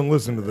 Samantha, don't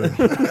listen to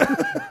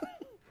that.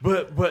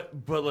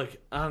 But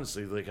like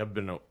honestly, like I've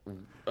been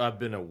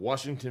a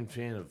Washington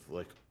fan of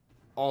like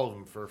all of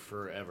them for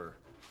forever,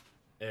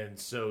 and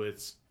so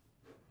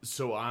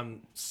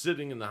I'm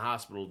sitting in the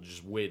hospital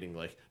just waiting.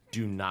 Like,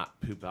 do not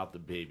poop out the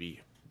baby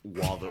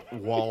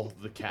while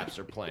the Caps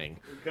are playing.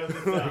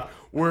 Like,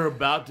 we're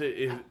about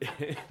to.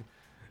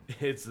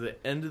 It's the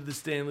end of the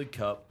Stanley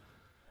Cup,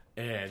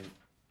 and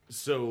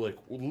so like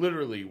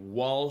literally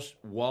while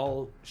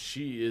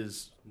she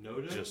is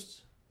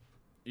just.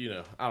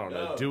 I don't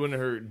know, doing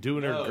her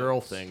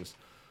girl things.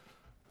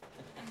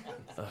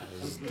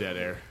 This is dead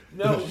air.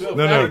 No,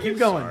 keep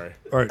going. Sorry.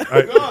 All right,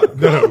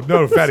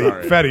 no,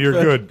 Fatty, you're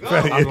good.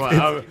 Fatty,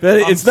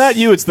 It's not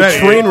you. It's the Fatty,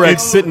 train wreck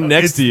it's sitting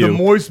next it's to you. the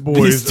moist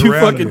boys These 2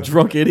 around fucking you.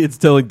 drunk idiots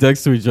telling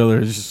text to each other.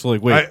 It's just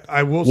like, wait,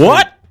 I will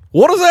what? say,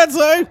 What does that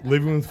say?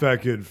 living with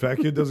Fat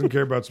Kid doesn't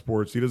care about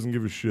sports. He doesn't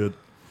give a shit.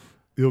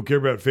 He'll care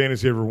about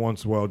fantasy every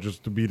once in a while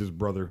just to beat his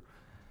brother.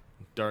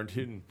 Darn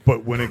tootin'.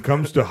 But when it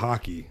comes to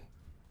hockey,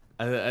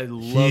 I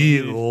love he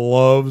me-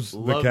 loves the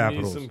love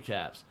Capitals. Me some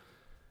Caps.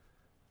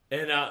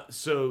 And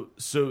so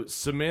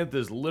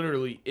Samantha's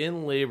literally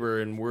in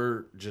labor, and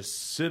we're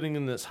just sitting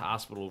in this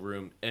hospital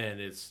room, and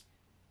it's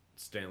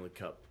Stanley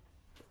Cup.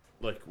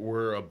 Like,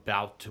 we're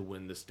about to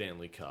win the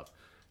Stanley Cup.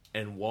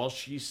 And while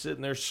she's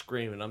sitting there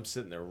screaming, I'm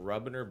sitting there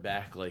rubbing her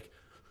back like,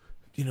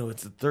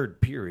 it's the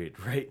third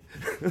period, right?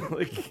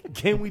 Like,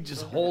 can we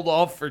just hold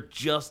off for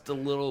just a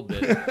little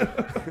bit?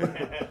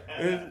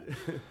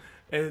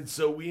 and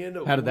so we end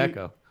up... How did that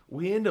go?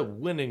 We end up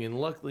winning, and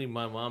luckily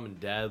my mom and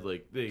dad,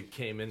 they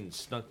came in and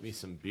snuck me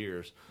some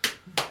beers.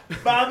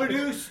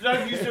 Babadoo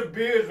snuck you some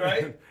beers,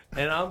 right?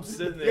 And I'm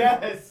sitting there.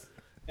 Yes.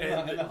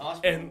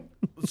 And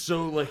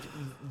so, like,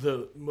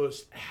 the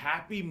most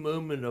happy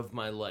moment of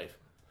my life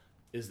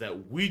is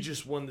that we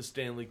just won the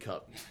Stanley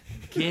Cup.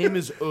 Game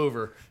is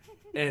over,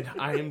 and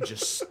I am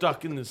just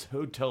stuck in this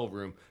hotel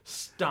room,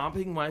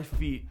 stomping my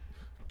feet,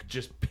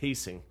 just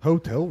pacing.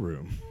 Hotel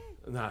room.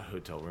 Not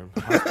hotel room.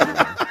 Hospital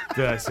room.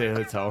 Did I say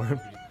hotel room?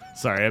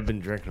 Sorry, I've been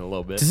drinking a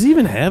little bit. Does he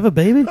even have a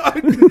baby?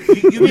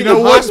 You know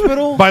what?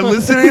 Hospital? By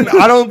listening,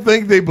 I don't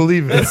think they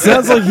believe it. It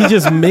sounds like he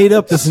just made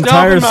up this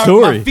entire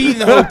story. My feet in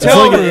the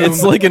hotel room.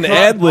 It's like an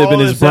ad lib in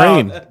his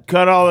brain.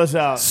 Cut all this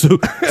out. So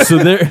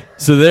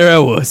there I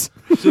was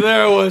So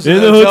there it was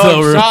In the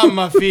hotel room. Shot on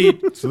my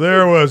feet. So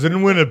there it was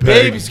in Winnipeg.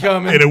 Baby's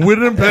coming. In a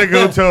Winnipeg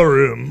hotel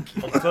room.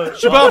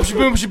 Shaboom,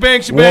 shaboom,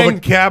 shebang, While shebang.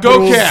 the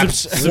Capitals Go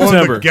Caps. won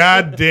September. the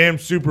goddamn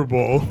Super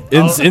Bowl.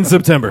 In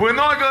September. We're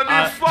not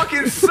gonna be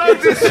fucking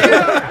suck this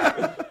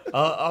year.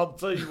 I'll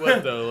tell you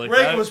what though. Like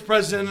Reagan was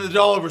president and the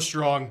dollar was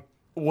strong.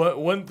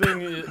 one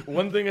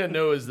thing I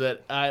know is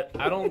that I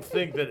don't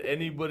think that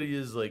anybody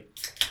is like.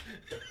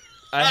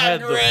 I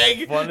had Greg.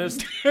 the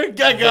funnest. I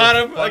got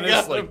him. I Funnest,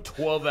 got him. like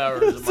 12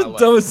 hours of my life.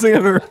 Dumbest thing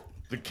I've ever.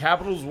 The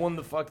Capitals won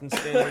the fucking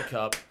Stanley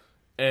Cup,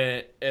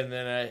 and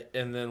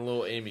then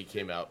little Amy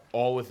came out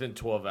all within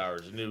 12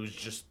 hours, and it was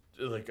just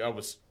like I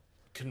was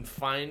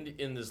confined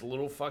in this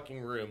little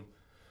fucking room,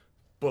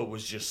 but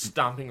was just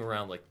stomping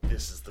around like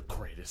this is the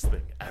greatest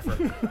thing ever.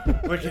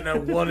 Like, and I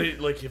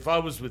wanted, like, if I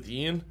was with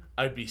Ian,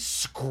 I'd be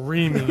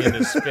screaming in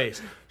his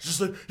face,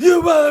 just like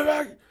you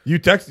motherfucker. You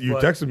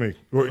texted me.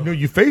 Or, no,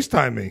 you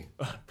FaceTime me.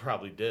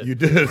 Probably did. You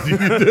did. You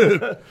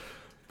did.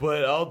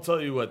 But I'll tell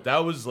you what,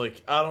 that was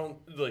like, I don't,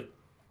 like,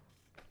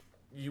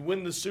 you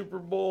win the Super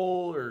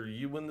Bowl or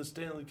you win the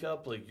Stanley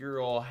Cup, like,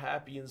 you're all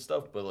happy and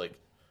stuff, but, like,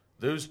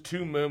 those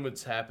two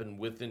moments happened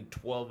within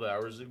 12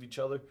 hours of each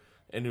other,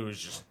 and it was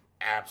just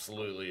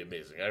absolutely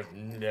amazing. I've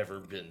never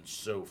been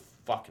so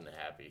fucking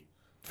happy.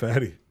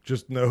 Fatty,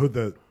 just know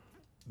that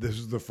this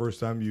is the first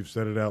time you've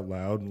said it out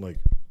loud, and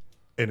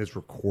it's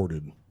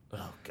recorded.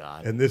 Oh,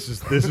 God. And this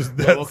is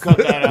that. We'll cut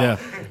that out. Yeah.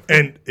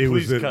 And it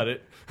Please was cut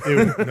it.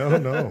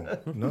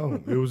 No.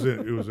 It was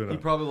in. He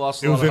probably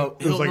lost It a was lot in, of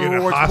it was like in a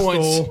rewards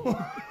hostel.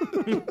 points.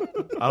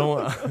 I don't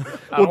want.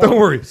 Well, don't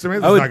worry,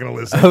 Samantha's not going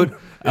to listen. I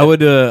would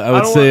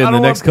say in the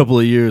don't next want- couple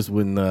of years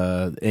when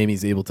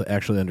Amy's able to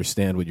actually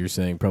understand what you're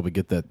saying, probably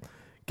get that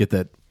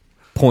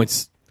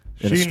points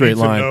in She a straight needs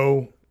line. to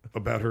know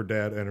about her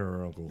dad and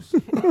her uncles.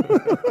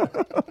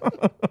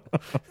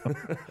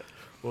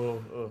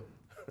 Well,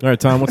 All right,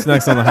 Tom, what's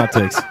next on the hot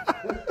takes?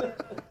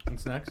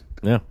 What's next?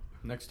 Yeah.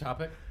 Next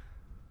topic.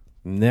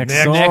 Next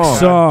Next song.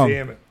 song.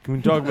 Damn it. can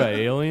we talk about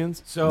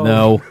aliens? So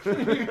No.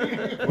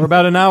 we're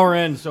about an hour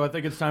in, so I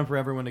think it's time for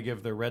everyone to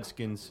give their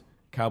Redskins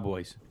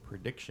Cowboys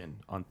prediction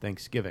on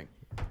Thanksgiving,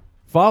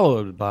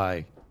 followed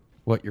by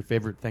what your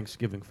favorite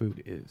Thanksgiving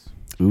food is.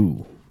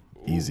 Ooh,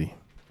 easy.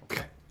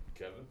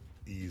 Kevin?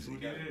 Easy.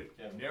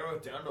 Narrow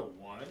it down to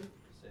one.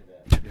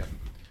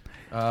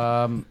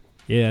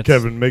 Yeah,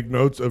 Kevin, make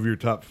notes of your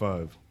top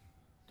 5.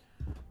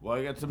 Well,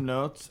 I got some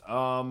notes.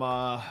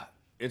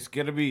 It's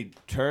gonna be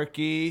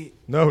turkey.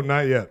 No,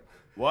 not yet.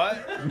 What?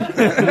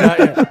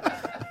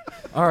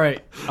 All right,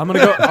 I'm gonna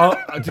go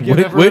to give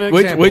everyone an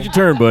example. Wait your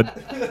turn, bud.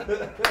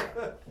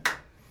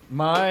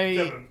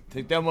 My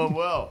Take that one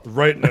well.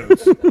 Right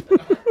notes.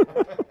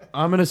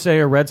 I'm gonna say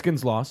a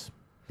Redskins loss.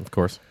 Of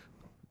course.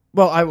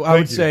 Well, I would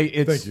Thank you. say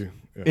it's Thank you.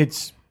 Yeah.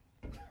 it's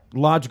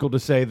logical to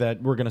say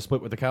that we're going to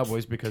split with the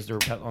Cowboys because they're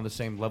on the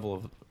same level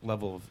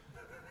of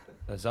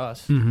as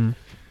us. Mm-hmm.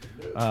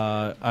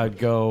 I'd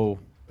go.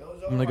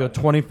 I'm going to go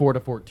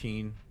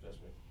 24-14.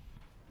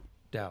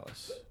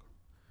 Dallas.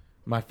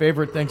 My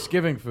favorite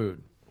Thanksgiving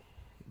food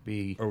would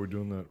be Are we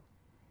doing that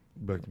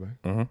back to back?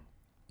 Uh-huh.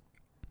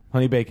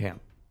 honey baked ham.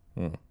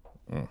 I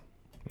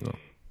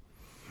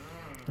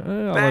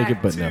like it,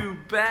 but no.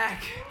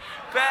 Back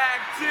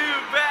to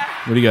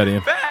back. What do you got,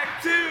 Ian?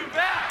 Back to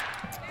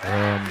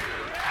back.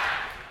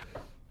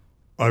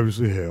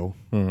 Obviously, Hale.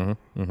 Yeah,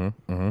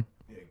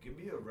 give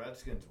me a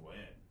Redskins win.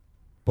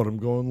 But I'm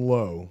going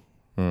low.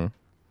 I'm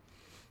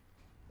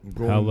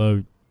going, How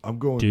low I'm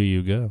going. do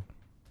you go?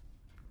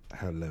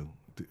 How low?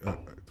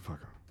 Fuck.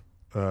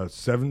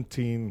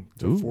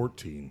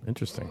 17-14.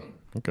 Interesting.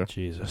 Okay.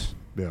 Jesus,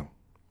 Yeah.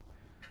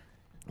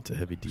 It's a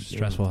heavy deep.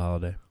 stressful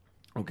holiday.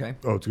 Okay.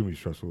 Oh, it's gonna be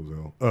stressful as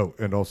hell. Oh,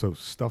 and also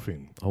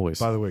stuffing. Always.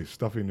 By the way,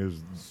 stuffing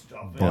is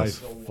by Yes.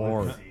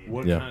 far.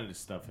 What Yeah. kind of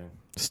stuffing?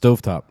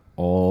 Stovetop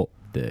all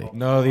day.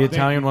 No, the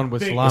Italian one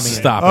with salami.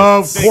 Stop it.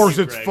 Of course,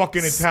 you, it's Greg.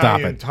 fucking Stop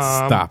Italian, it.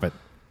 Tom. Stop it.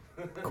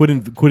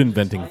 Quit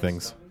inventing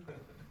things.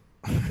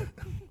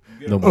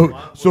 No more.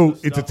 Oh, so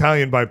it's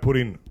Italian by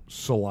putting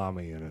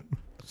salami in it.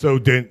 So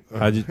How'd you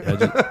Al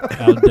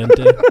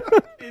dente.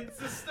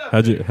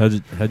 how'd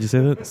you say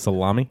that?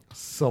 Salami?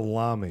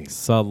 salami.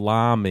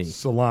 Salami.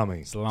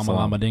 Salami. Salama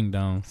lama ding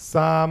dong.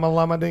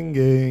 Samalama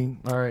ding.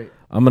 All right.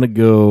 I'm gonna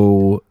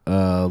go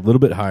a little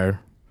bit higher.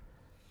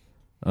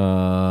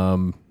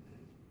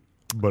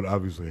 But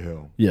obviously,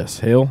 hell. Yes,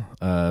 Hale,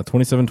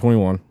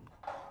 27-21.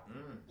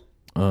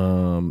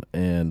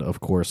 And of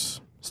course,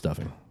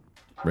 stuffing.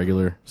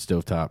 Regular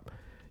stovetop.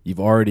 You've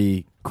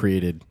already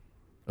created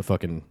a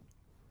fucking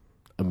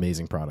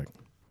amazing product.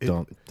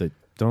 Don't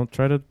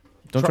try to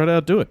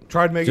outdo it.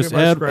 Tried making Just it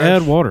by scratch.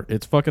 add water.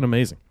 It's fucking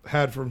amazing.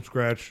 Had from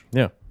scratch.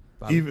 Yeah.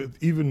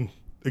 Even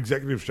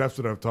executive chefs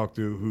that I've talked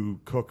to who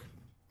cook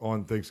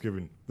on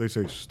Thanksgiving, they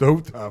say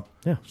stovetop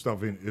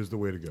stuffing is the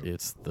way to go.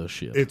 It's the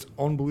shit. It's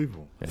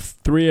unbelievable.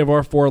 3 of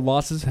our 4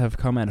 losses have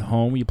come at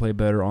home. We play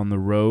better on the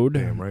road.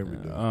 Damn right we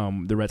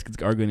do. The Redskins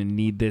are going to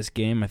need this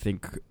game. I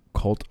think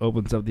Colt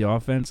opens up the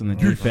offense and the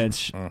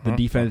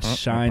defense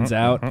shines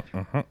out.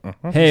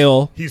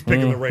 Hail. He's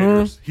picking the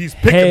Raiders. He's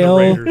picking the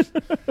Raiders.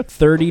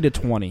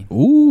 30-20.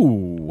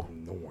 Ooh.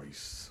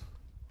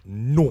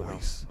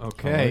 Noise.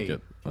 Okay.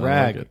 I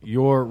Rag, like it.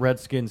 your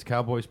Redskins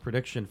Cowboys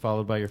prediction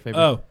followed by your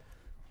favorite. Oh,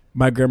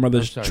 my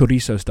grandmother's sorry.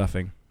 chorizo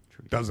stuffing.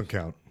 Doesn't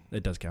count.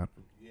 It does count.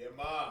 Yeah,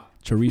 ma.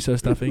 Chorizo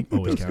stuffing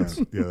always counts.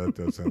 Yeah, that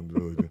does sound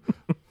really good.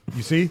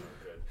 You see?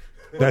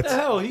 What That's the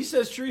hell? He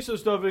says chorizo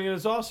stuffing and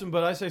it's awesome,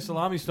 but I say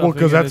salami stuffing. well,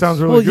 because and that sounds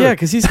really Well, good. yeah,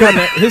 because he's got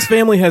his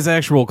family has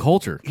actual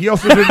culture. He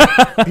also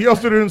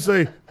didn't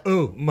say,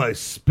 "Oh, my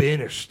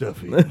Spanish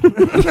stuffing."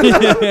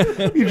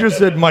 He just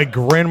said, "My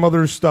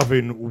grandmother's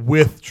stuffing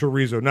with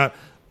chorizo," not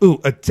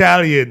 "Ooh,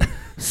 Italian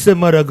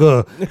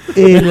semarago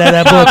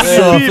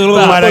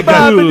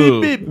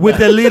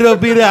with a little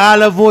bit of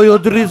olive oil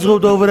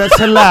drizzled over the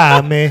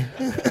salami."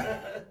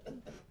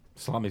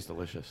 Salami's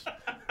delicious.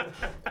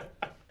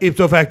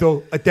 Ipso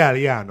facto,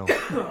 Italiano.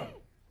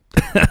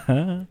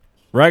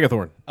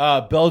 Ragathorn.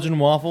 Belgian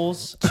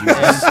waffles and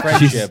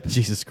friendship.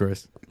 Jesus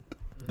Christ.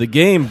 The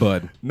game,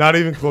 bud. Not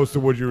even close to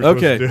what you were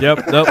Okay. supposed to do.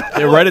 Yep. Nope.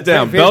 Yeah, write it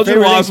down. Belgian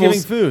Favorite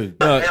waffles. Thanksgiving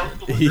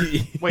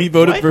food. He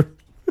voted what? for.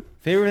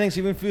 Favorite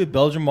Thanksgiving food: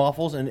 Belgian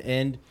waffles and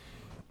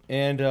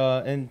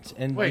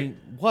Wait.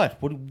 what?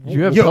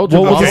 You have Yo,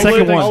 Belgian what was the waffles?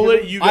 second one? I'll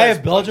let you I guys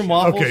have Belgian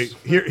waffles. Okay,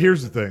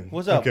 here's the thing.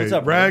 What's up? Okay, What's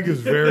up, Rag bro?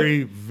 is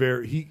very,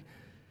 very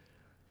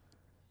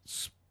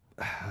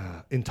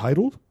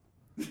entitled.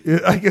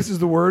 I guess is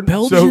the word.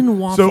 Belgian so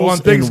waffles on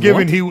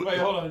Thanksgiving, and he Wait,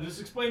 hold on.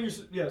 Just explain your.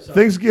 Yeah, sorry.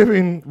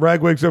 Thanksgiving.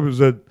 Rag wakes up and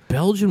said,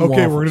 Belgian "Okay,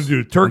 waffles. we're gonna do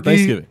on turkey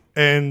Thanksgiving.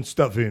 and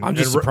stuffing." I'm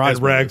just and surprised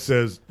And by Rag this.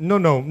 says, "No,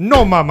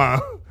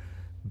 mama,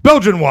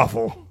 Belgian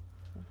waffle."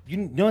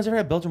 No one's ever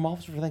had Belgian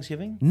waffles for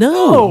Thanksgiving?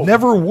 No.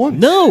 Never once.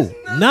 No.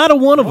 Not a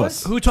one of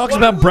us. Who talks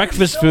about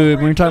breakfast food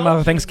when you're talking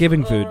about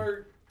Thanksgiving food?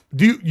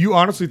 Do you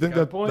honestly think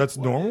that's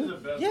normal?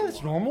 Yeah,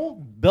 that's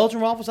normal.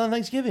 Belgian waffles on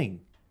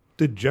Thanksgiving.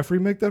 Did Jeffrey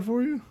make that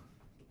for you?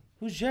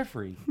 Who's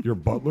Jeffrey? Your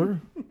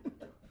butler?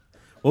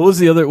 What was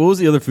the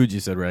other food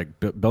you said, Rag?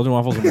 Belgian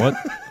waffles and what?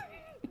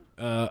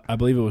 I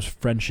believe it was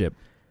friendship.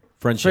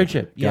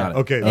 Friendship. Yeah. Got it.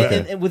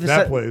 Okay, And with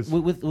that a plays.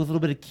 with a little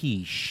bit of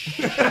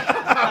quiche.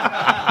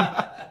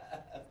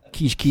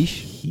 Quiche.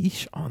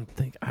 Quiche on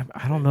thing.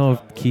 I don't know if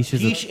quiche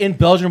is. Quiche and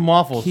Belgian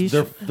waffles. Quiche.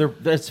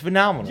 That's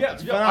phenomenal. Yeah,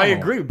 It's I phenomenal.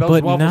 agree. But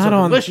Belgian waffles not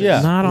are on. delicious.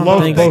 Yeah. Not on Love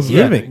both of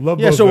Thanksgiving. them. Love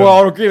Yeah, both so of we're them.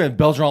 all in agreement.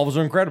 Belgian waffles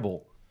are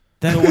incredible.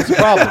 So what's the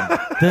problem?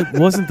 That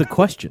wasn't the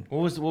question. What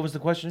was the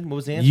question? What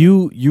was the answer?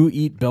 You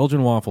eat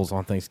Belgian waffles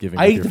on Thanksgiving.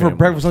 I with eat your them for family.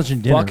 breakfast, lunch,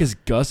 and dinner. Fuck is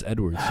Gus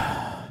Edwards.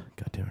 God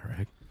damn it,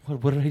 Rag.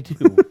 What did I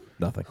do?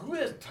 Nothing. Who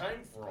has time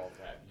for all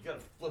that? You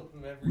gotta flip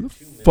them every Who the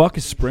 2 minutes. fuck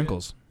is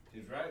Sprinkles?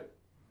 He's right.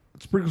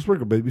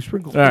 Sprinkle, baby,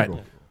 sprinkle. All right.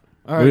 Sprinkle.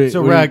 All right, Wait,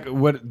 so wait. Rag,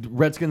 what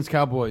Redskins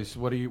Cowboys?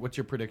 What's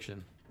your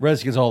prediction?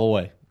 Redskins all the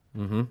way.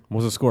 Mm-hmm.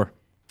 What's the score?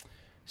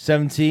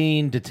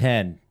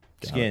 17-10.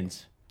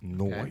 Skins.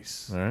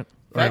 Nice. All right.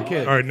 Fat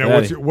kid. All right, now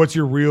Fatty. what's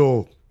your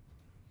real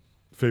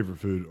favorite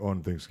food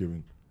on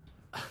Thanksgiving?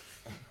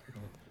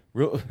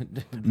 Real,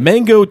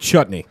 Mango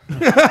chutney.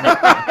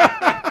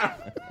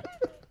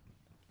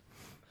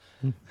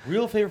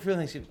 real favorite food on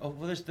Thanksgiving. Oh,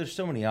 well, there's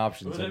so many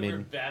options. Whatever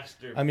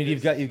bastard. I mean,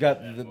 you've got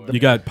the You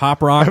got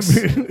Pop Rocks.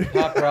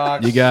 Pop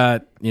Rocks. You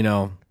got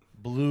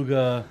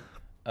Beluga.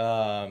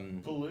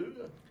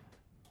 Beluga.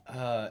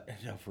 No,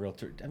 for real.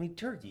 I mean,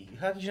 turkey.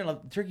 How did you know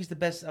turkey's the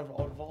best out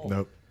of all?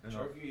 Nope.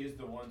 Turkey is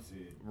the one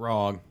seed.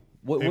 Wrong.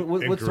 What's the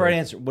right Incorrect.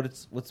 answer?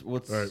 What's? All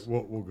right,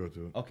 we'll go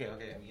to it. Okay.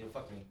 You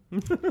fuck me.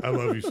 I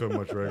love you so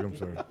much, Rag. I'm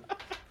sorry.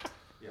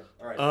 Yeah.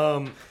 All right.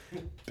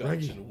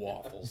 Belgian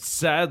waffles.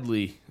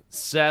 Sadly,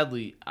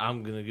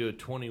 I'm gonna go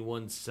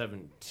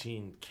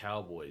 21-17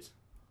 Cowboys.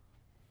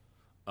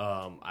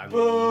 I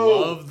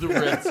love the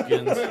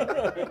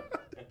Redskins,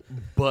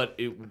 but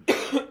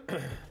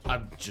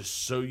I'm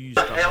just so used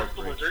to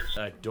heartbreak.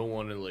 I don't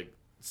want to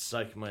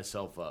psych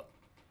myself up.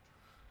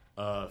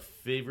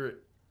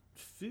 Favorite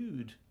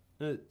food?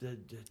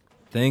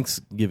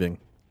 Thanksgiving.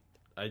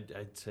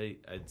 I'd say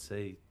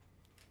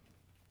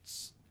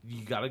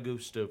you gotta go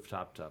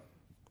stovetop.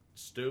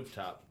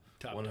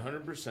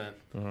 100%.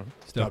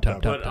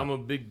 Top. But I'm a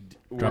big.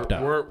 Drop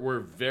top. We're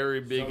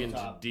very big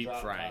into deep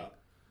frying,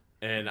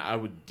 and I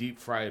would deep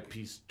fry a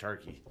piece of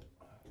turkey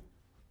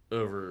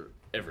over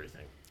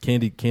everything.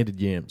 Candied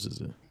yams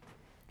is a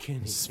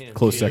Candy,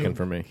 close second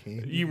for me.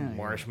 You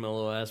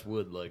marshmallow ass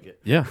would like it.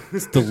 Yeah,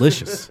 it's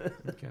delicious.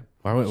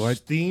 Why?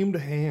 Steamed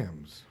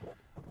hams.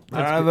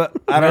 I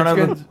don't have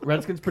a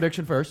Redskins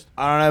prediction first.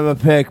 I don't have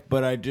a pick,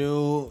 but I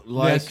do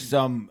like Yes.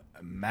 some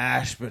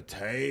mashed potatoes.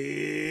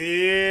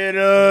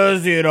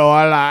 You know,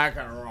 I like it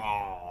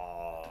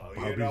raw.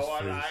 You know,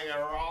 I like it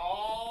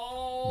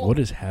raw. What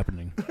is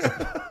happening?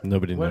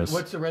 Nobody knows.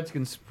 What's the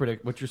Redskins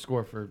predict? What's your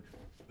score for?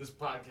 This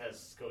podcast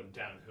is going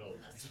downhill.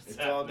 That's what's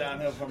It's all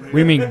downhill from here.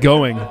 We mean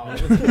going. Do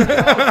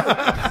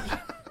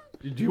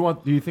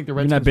you think the You've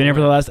Redskins not been here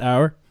for the last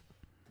hour?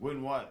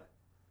 Win what?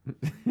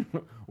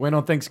 win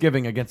on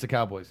Thanksgiving against the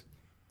Cowboys?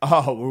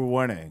 Oh, we're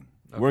winning.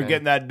 We're Okay.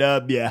 getting that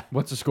dub, yeah.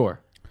 What's the score?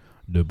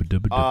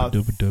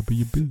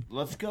 WB.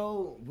 Let's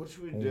go. What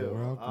should we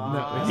do?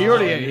 He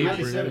already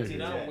 17.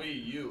 Not we,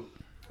 you.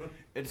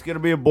 It's going to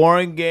be a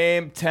boring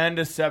game,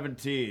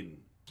 10-17.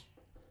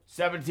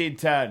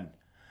 17-10.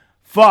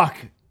 Fuck.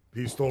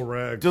 He stole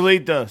rags.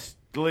 Delete this.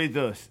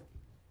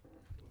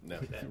 No.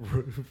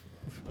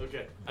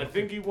 Okay. I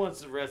think he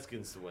wants the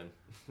Redskins to win.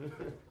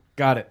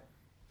 Got it.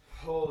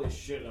 Holy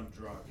shit, I'm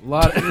drunk.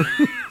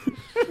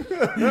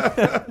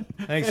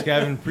 Thanks,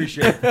 Kevin.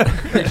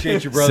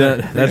 Appreciate you, brother.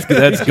 That's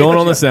going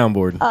on the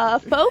soundboard.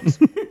 Folks.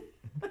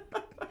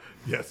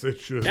 Yes, it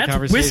should.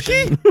 That's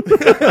whiskey?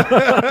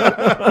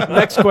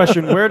 Next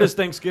question. Where does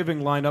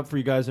Thanksgiving line up for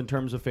you guys in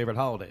terms of favorite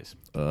holidays?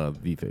 The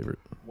favorite.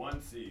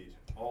 1 seed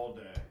all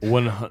day.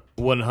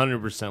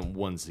 100%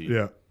 1 seed.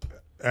 Yeah.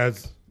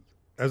 As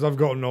I've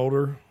gotten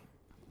older,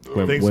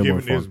 Way Thanksgiving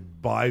more fun. is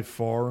by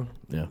far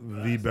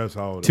the best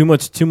holiday.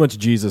 Too much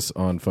Jesus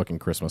on fucking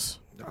Christmas.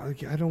 I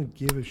don't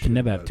give a shit. Can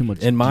never have too much.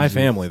 In my Jesus.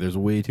 family, there's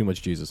way too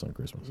much Jesus on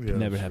Christmas. Yeah, Can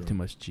never that's have true. too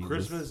much Jesus.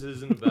 Christmas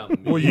isn't about me.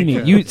 Well,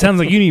 You sounds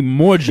like you need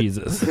more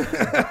Jesus.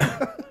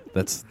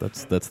 That's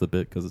the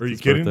bit because it's Are you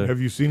his kidding? birthday. Have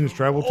you seen his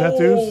travel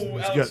tattoos? He's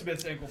got-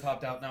 Smith's ankle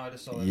popped out. Now I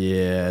just saw it.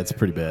 Yeah, it's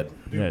pretty bad.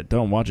 Yeah,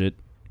 don't watch it.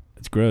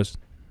 It's gross.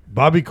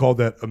 Bobby called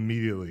that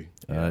immediately.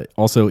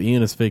 Also,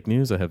 Ian is fake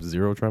news. I have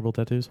 0 tribal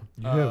tattoos.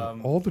 You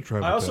have all the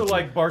tribal I also tattoos.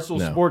 like Barstool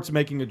No. Sports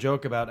making a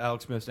joke about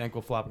Alex Smith's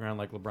ankle flopping around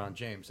like LeBron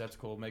James. That's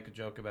cool. Make a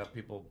joke about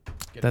people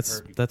getting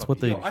hurt. That's what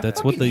they I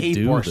that's what they hate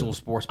do. Barstool though.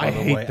 Sports, by I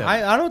the hate way. them.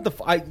 I don't know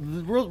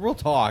what real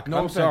talk. No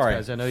I'm offense, sorry.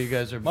 guys. I know you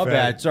guys are My fed.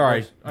 bad.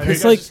 Sorry.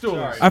 It's like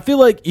I feel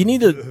like you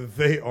need to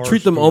They are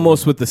treat them stupid.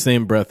 almost with the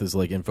same breath as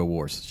like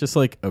Infowars. It's just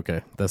like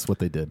okay, that's what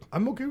they did.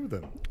 I'm okay with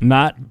them.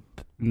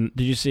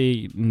 Did you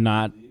see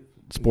not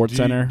Sports Do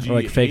Center you or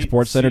like fake hate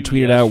Sports Center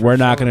tweeted CBS out, we're for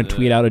not going showing to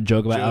tweet the out a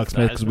joke about Joe Alex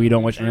Smith because we Theismann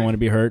don't want injury? anyone to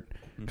be hurt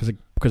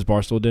because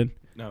Barstool did.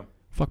 No.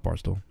 Fuck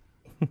Barstool.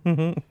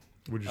 What'd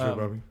you say,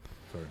 Bobby?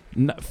 Sorry.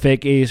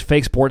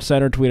 Fake Sports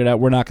Center tweeted out,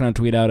 we're not going to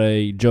tweet out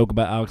a joke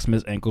about Alex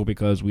Smith's ankle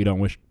because we don't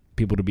wish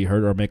people to be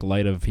hurt or make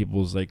light of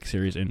people's like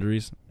serious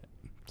injuries.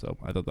 So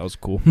I thought that was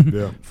cool.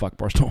 Yeah. Fuck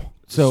Barstool.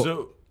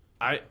 So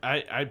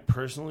I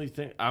personally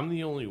think I'm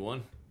the only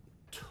one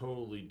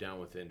totally down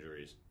with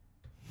injuries.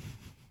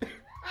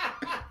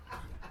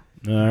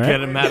 All right.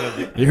 Get him out of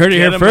the. You heard it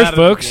get here him first, out of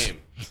the folks. game.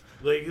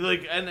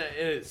 And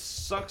it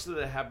sucks that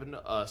it happened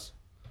to us,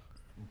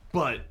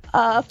 but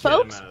Folks. get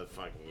him out of the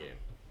fucking game.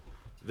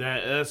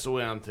 That's the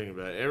way I'm thinking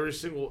about it. Every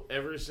single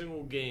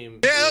game.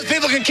 Yeah, those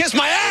people can kiss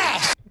my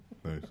ass.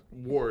 Nice.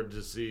 Ward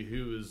to see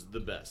who is the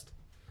best.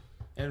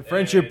 And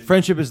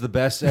friendship is the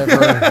best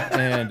ever.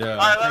 And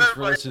thanks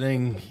for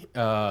listening.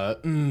 All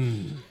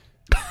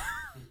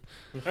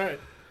right.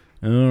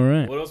 All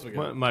right. What else we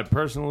got? My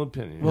personal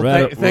opinion.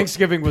 Well,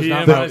 Thanksgiving was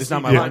not my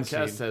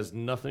podcast has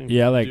nothing.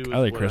 Yeah, I to do like with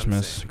what I'm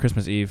Christmas. saying.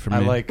 Christmas Eve for me. I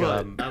like.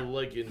 But I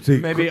like it. See,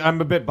 Maybe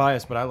I'm a bit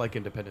biased, but I like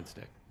Independence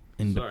Day.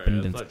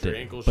 Independence thought your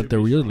Day. ankle But should the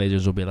be real straight.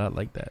 lasers will be a lot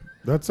like that.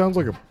 That sounds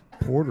like a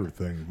Porter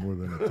thing more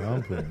than a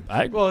Tom thing.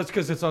 Well, it's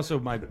because it's also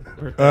my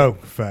birthday. Oh,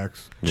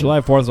 facts. July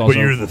 4th is also. But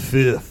you're the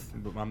 5th.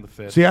 I'm the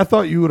 5th. See, I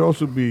thought you would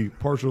also be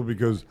partial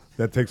because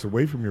that takes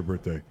away from your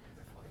birthday.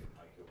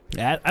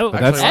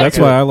 That's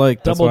why I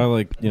like double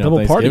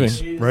Thanksgiving.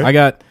 parties.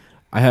 Right?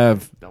 I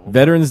have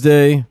Veterans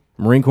Day,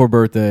 Marine Corps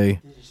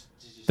birthday,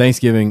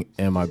 Thanksgiving,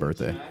 and my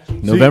birthday.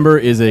 November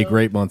is a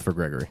great month for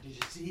Gregory.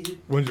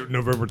 When's it?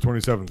 November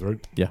 27th,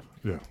 right? Yeah.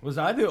 Yeah. Was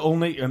I the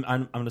only? And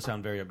I'm going to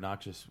sound very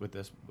obnoxious with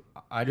this.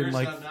 I didn't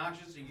like.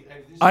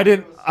 I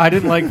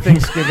didn't like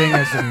Thanksgiving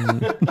as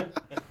a.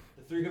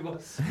 Three of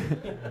us.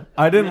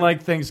 I didn't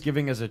like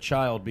Thanksgiving as a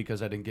child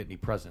because I didn't get any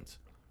presents.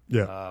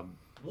 Yeah.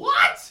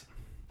 What?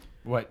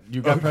 What?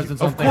 You got presents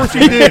on Of course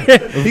Thanksgiving? he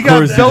did. He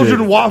got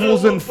Belgian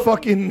waffles and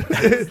fucking.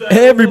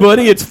 Hey,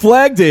 everybody, it's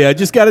Flag Day. I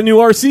just got a new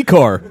RC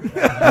car.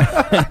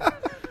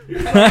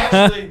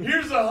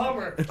 Here's a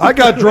Hummer. I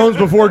got drones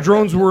before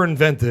drones were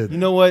invented. You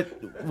know what?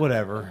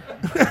 Whatever.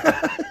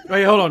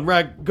 Wait, hold on,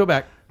 Rag. Go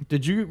back.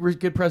 Did you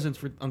get presents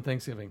on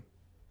Thanksgiving?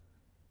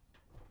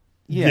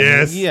 Yeah,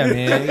 Yes. Yeah,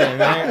 man. Yeah,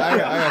 man.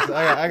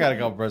 I got a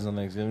couple presents on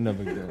Thanksgiving. No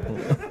big deal.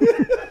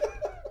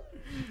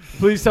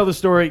 Please tell the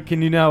story.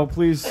 Can you now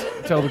please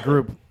tell the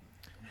group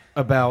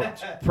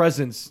about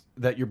presents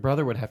that your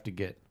brother would have to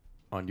get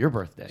on your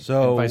birthday,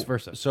 and vice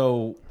versa?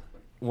 So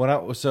a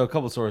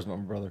couple of stories about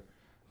my brother.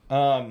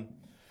 When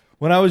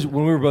we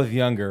were both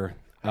younger.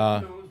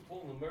 Tighten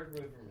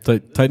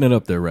it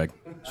up there, Reg.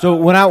 So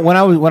when I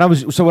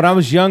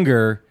was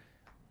younger,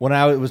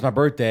 it was my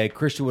birthday,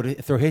 Christian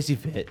would throw a hissy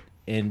fit,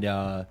 and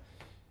my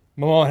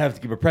mom would have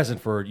to give a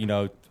present for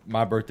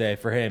my birthday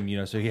for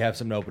him, so he'd have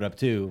something to open up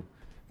too,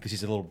 because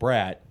he's a little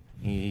brat.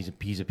 He's a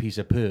piece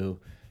of poo.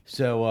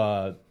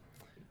 So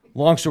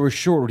long story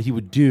short, what he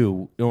would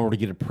do in order to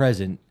get a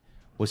present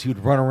was he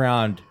would run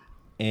around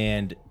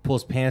and pull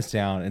his pants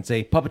down and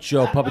say "puppet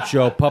show, puppet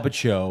show, puppet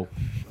show"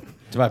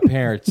 to my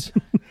parents.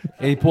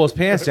 And he'd pull his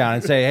pants down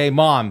and say, "Hey,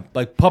 Mom,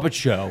 like puppet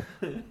show,"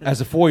 as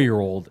a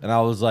 4-year-old. And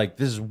I was like,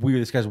 "This is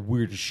weird. This guy's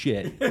weird as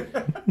shit."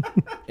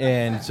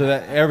 And so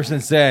that ever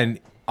since then,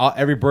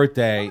 every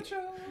birthday,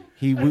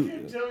 I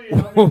can tell you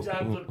how many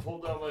times I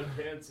pulled down my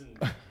pants and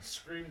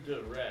screamed to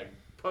a rag.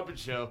 Puppet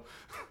show.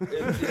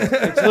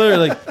 It's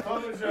literally like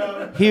Puppet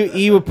show.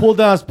 he would pull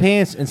down his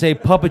pants and say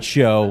puppet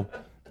show,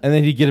 and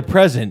then he'd get a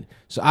present.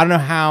 So I don't know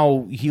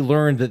how he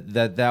learned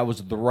that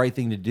was the right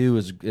thing to do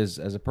as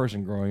a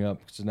person growing up.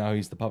 So now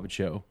he's the puppet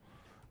show.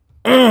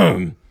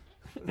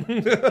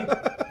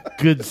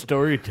 Good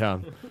story,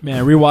 Tom.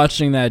 Man,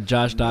 rewatching that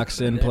Josh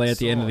Doxson play at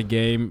the end of the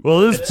game.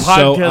 Well, this it's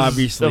podcast so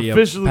obviously is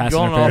officially a pass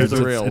going interference. off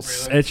the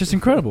rails. It's just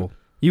incredible.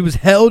 He was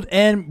held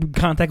and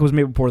contact was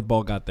made before the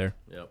ball got there.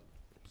 Yep.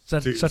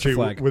 Such a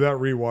flag.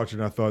 Without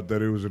rewatching, I thought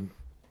that it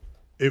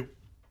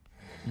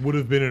would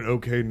have been an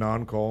okay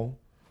non-call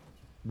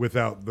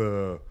without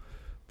the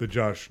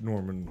Josh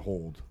Norman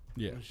hold.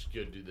 Yeah. We should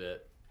go do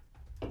that.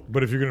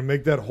 But if you're going to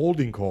make that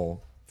holding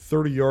call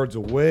 30 yards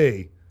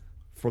away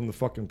from the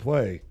fucking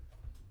play,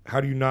 how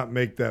do you not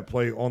make that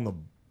play on the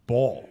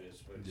ball?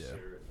 Yeah.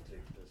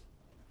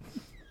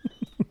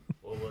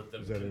 We'll let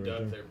them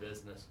conduct their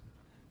business.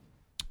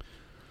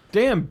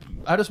 Damn,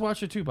 I just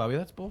watched it too, Bobby.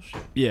 That's bullshit.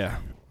 Yeah.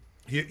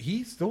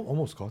 He still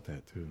almost caught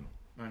that, too.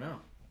 I know.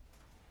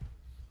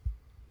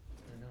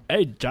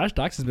 Hey, Josh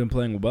Doxson's been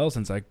playing well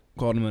since I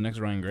called him the next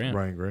Ryan Grant.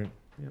 Ryan Grant.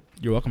 Yep.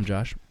 You're welcome,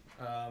 Josh.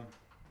 All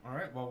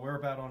right, well, we're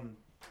about on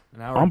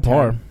an hour. On and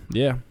par. 10.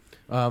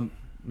 Yeah.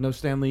 No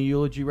Stanley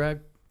eulogy,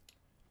 Rag?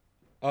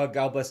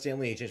 God bless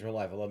Stanley. He changed my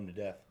life. I love him to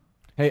death.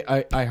 Hey,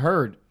 I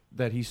heard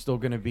that he's still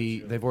going to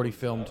be. They've already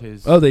filmed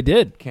his. Oh, they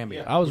did.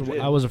 Cameo. I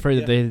was afraid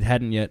that they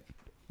hadn't yet.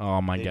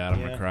 Oh my God,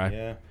 I'm gonna cry.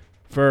 Yeah.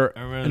 For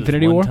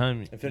Infinity War.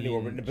 Infinity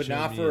War, but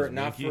not for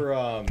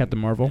Captain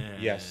Marvel.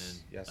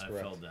 Yes, I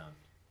correct. fell down.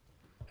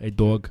 A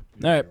dog.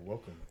 All right.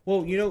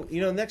 Well, you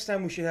know, next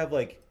time we should have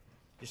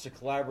just a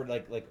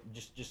collaborate,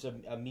 just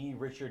a me,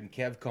 Richard, and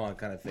KevCon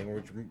kind of thing,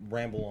 where we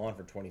ramble on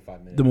for 25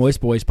 minutes. The Moist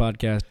Boys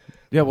podcast.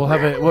 Yeah, we'll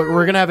have it.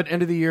 We're gonna have an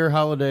end of the year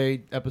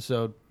holiday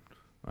episode.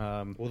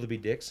 Will there be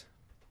dicks?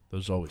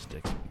 There's always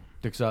dicks.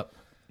 Dicks up.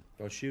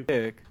 Don't shoot.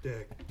 Dick.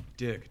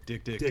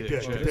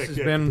 This has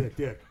been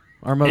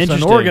our most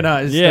Interesting.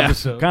 unorganized Yeah,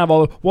 episode. kind of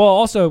all. Well,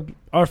 also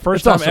our first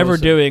It's time also ever a-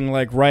 doing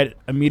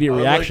immediate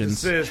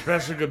reactions. I'd like to say a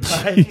special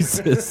goodbye.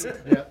 Jesus.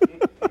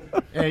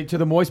 Hey, to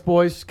the Moist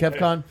Boys,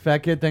 KevCon, Fat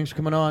Kid, thanks for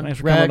coming on. Thanks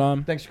for Rag, coming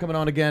on. Thanks for coming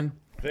on again.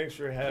 Thanks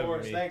for having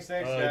me. Thanks,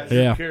 guys.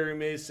 Yeah. Kerry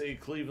may say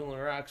Cleveland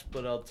rocks,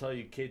 but I'll tell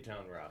you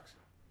K-Town rocks.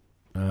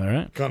 All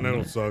right.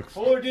 Continental sucks.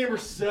 Fuller Deemer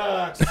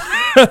sucks.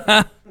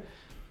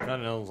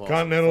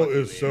 Continental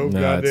is so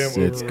goddamn it's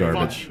overrated.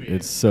 garbage.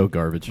 It's so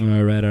garbage. All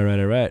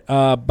right.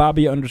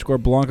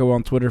 Bobby_Blanco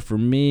on Twitter for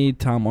me.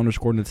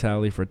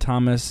 Tom_Natali for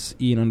Thomas.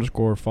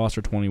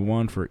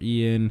 Ian_Foster21 for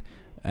Ian.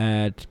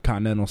 At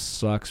Continental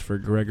Sucks for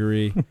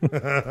Gregory.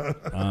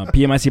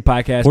 PMIC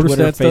Podcast,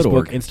 Twitter,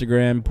 Facebook,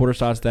 Instagram,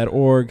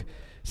 portersauce.org,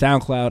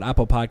 SoundCloud,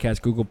 Apple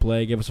Podcasts, Google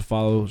Play. Give us a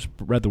follow.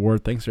 Spread the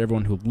word. Thanks to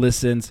everyone who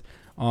listens.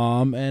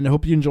 And I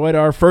hope you enjoyed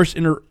our first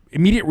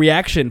immediate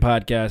reaction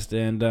podcast.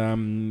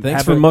 And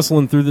thanks for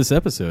muscling through this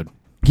episode.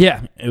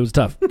 Yeah, it was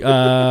tough.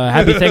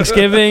 Happy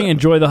Thanksgiving.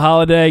 Enjoy the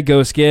holiday.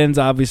 Go Skins,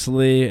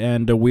 obviously.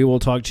 And we will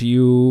talk to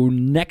you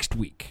next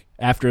week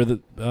after the.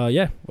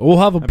 We'll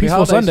have a Happy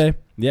peaceful holidays. Sunday.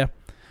 Yeah.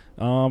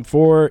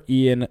 For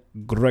Ian,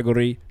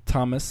 Gregory,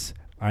 Thomas,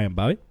 I am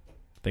Bobby.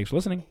 Thanks for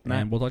listening,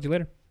 and we'll talk to you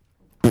later.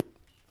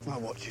 My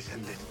watch is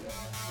ended.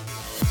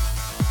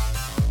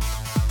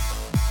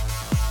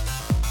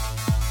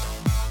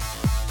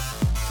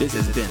 This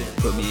has been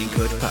a Put Me in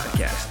Coach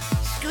podcast.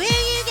 Screw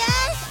you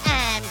guys,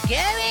 I'm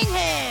going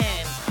home.